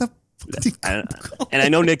like, where the fuck did you go? And I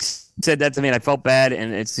know Nick said that to me and I felt bad.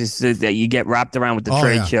 And it's just that you get wrapped around with the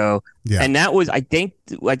trade show. Yeah. And that was, I think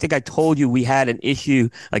I told you we had an issue.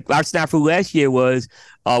 Like our snafu last year was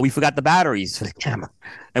we forgot the batteries for the camera.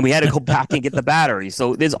 And we had to go back and get the batteries.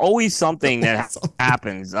 So there's always something that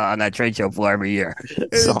happens on that trade show floor every year.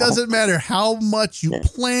 It doesn't matter how much you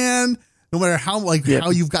plan, no matter how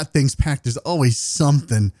you've got things packed, there's always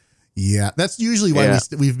something. Yeah, that's usually why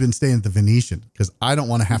we've been staying at the Venetian, because I don't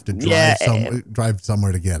want to have to drive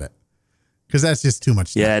somewhere to get it, because that's just too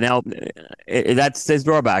much time. Yeah, now there's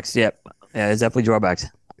drawbacks. Yep. Yeah, there's definitely drawbacks.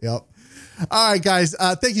 Yep. All right, guys.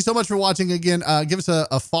 Thank you so much for watching again. Give us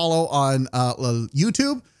a follow on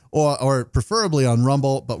YouTube or preferably on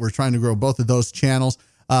Rumble, but we're trying to grow both of those channels.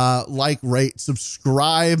 Like, rate,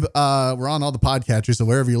 subscribe. We're on all the podcatchers, so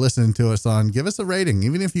wherever you're listening to us on, give us a rating,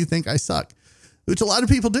 even if you think I suck, which a lot of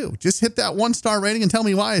people do. Just hit that 1-star rating and tell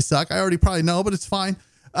me why I suck. I already probably know, but it's fine.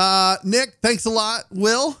 Nick, thanks a lot.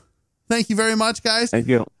 Will, thank you very much, guys. Thank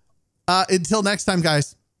you. Until next time,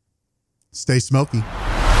 guys, stay smoky.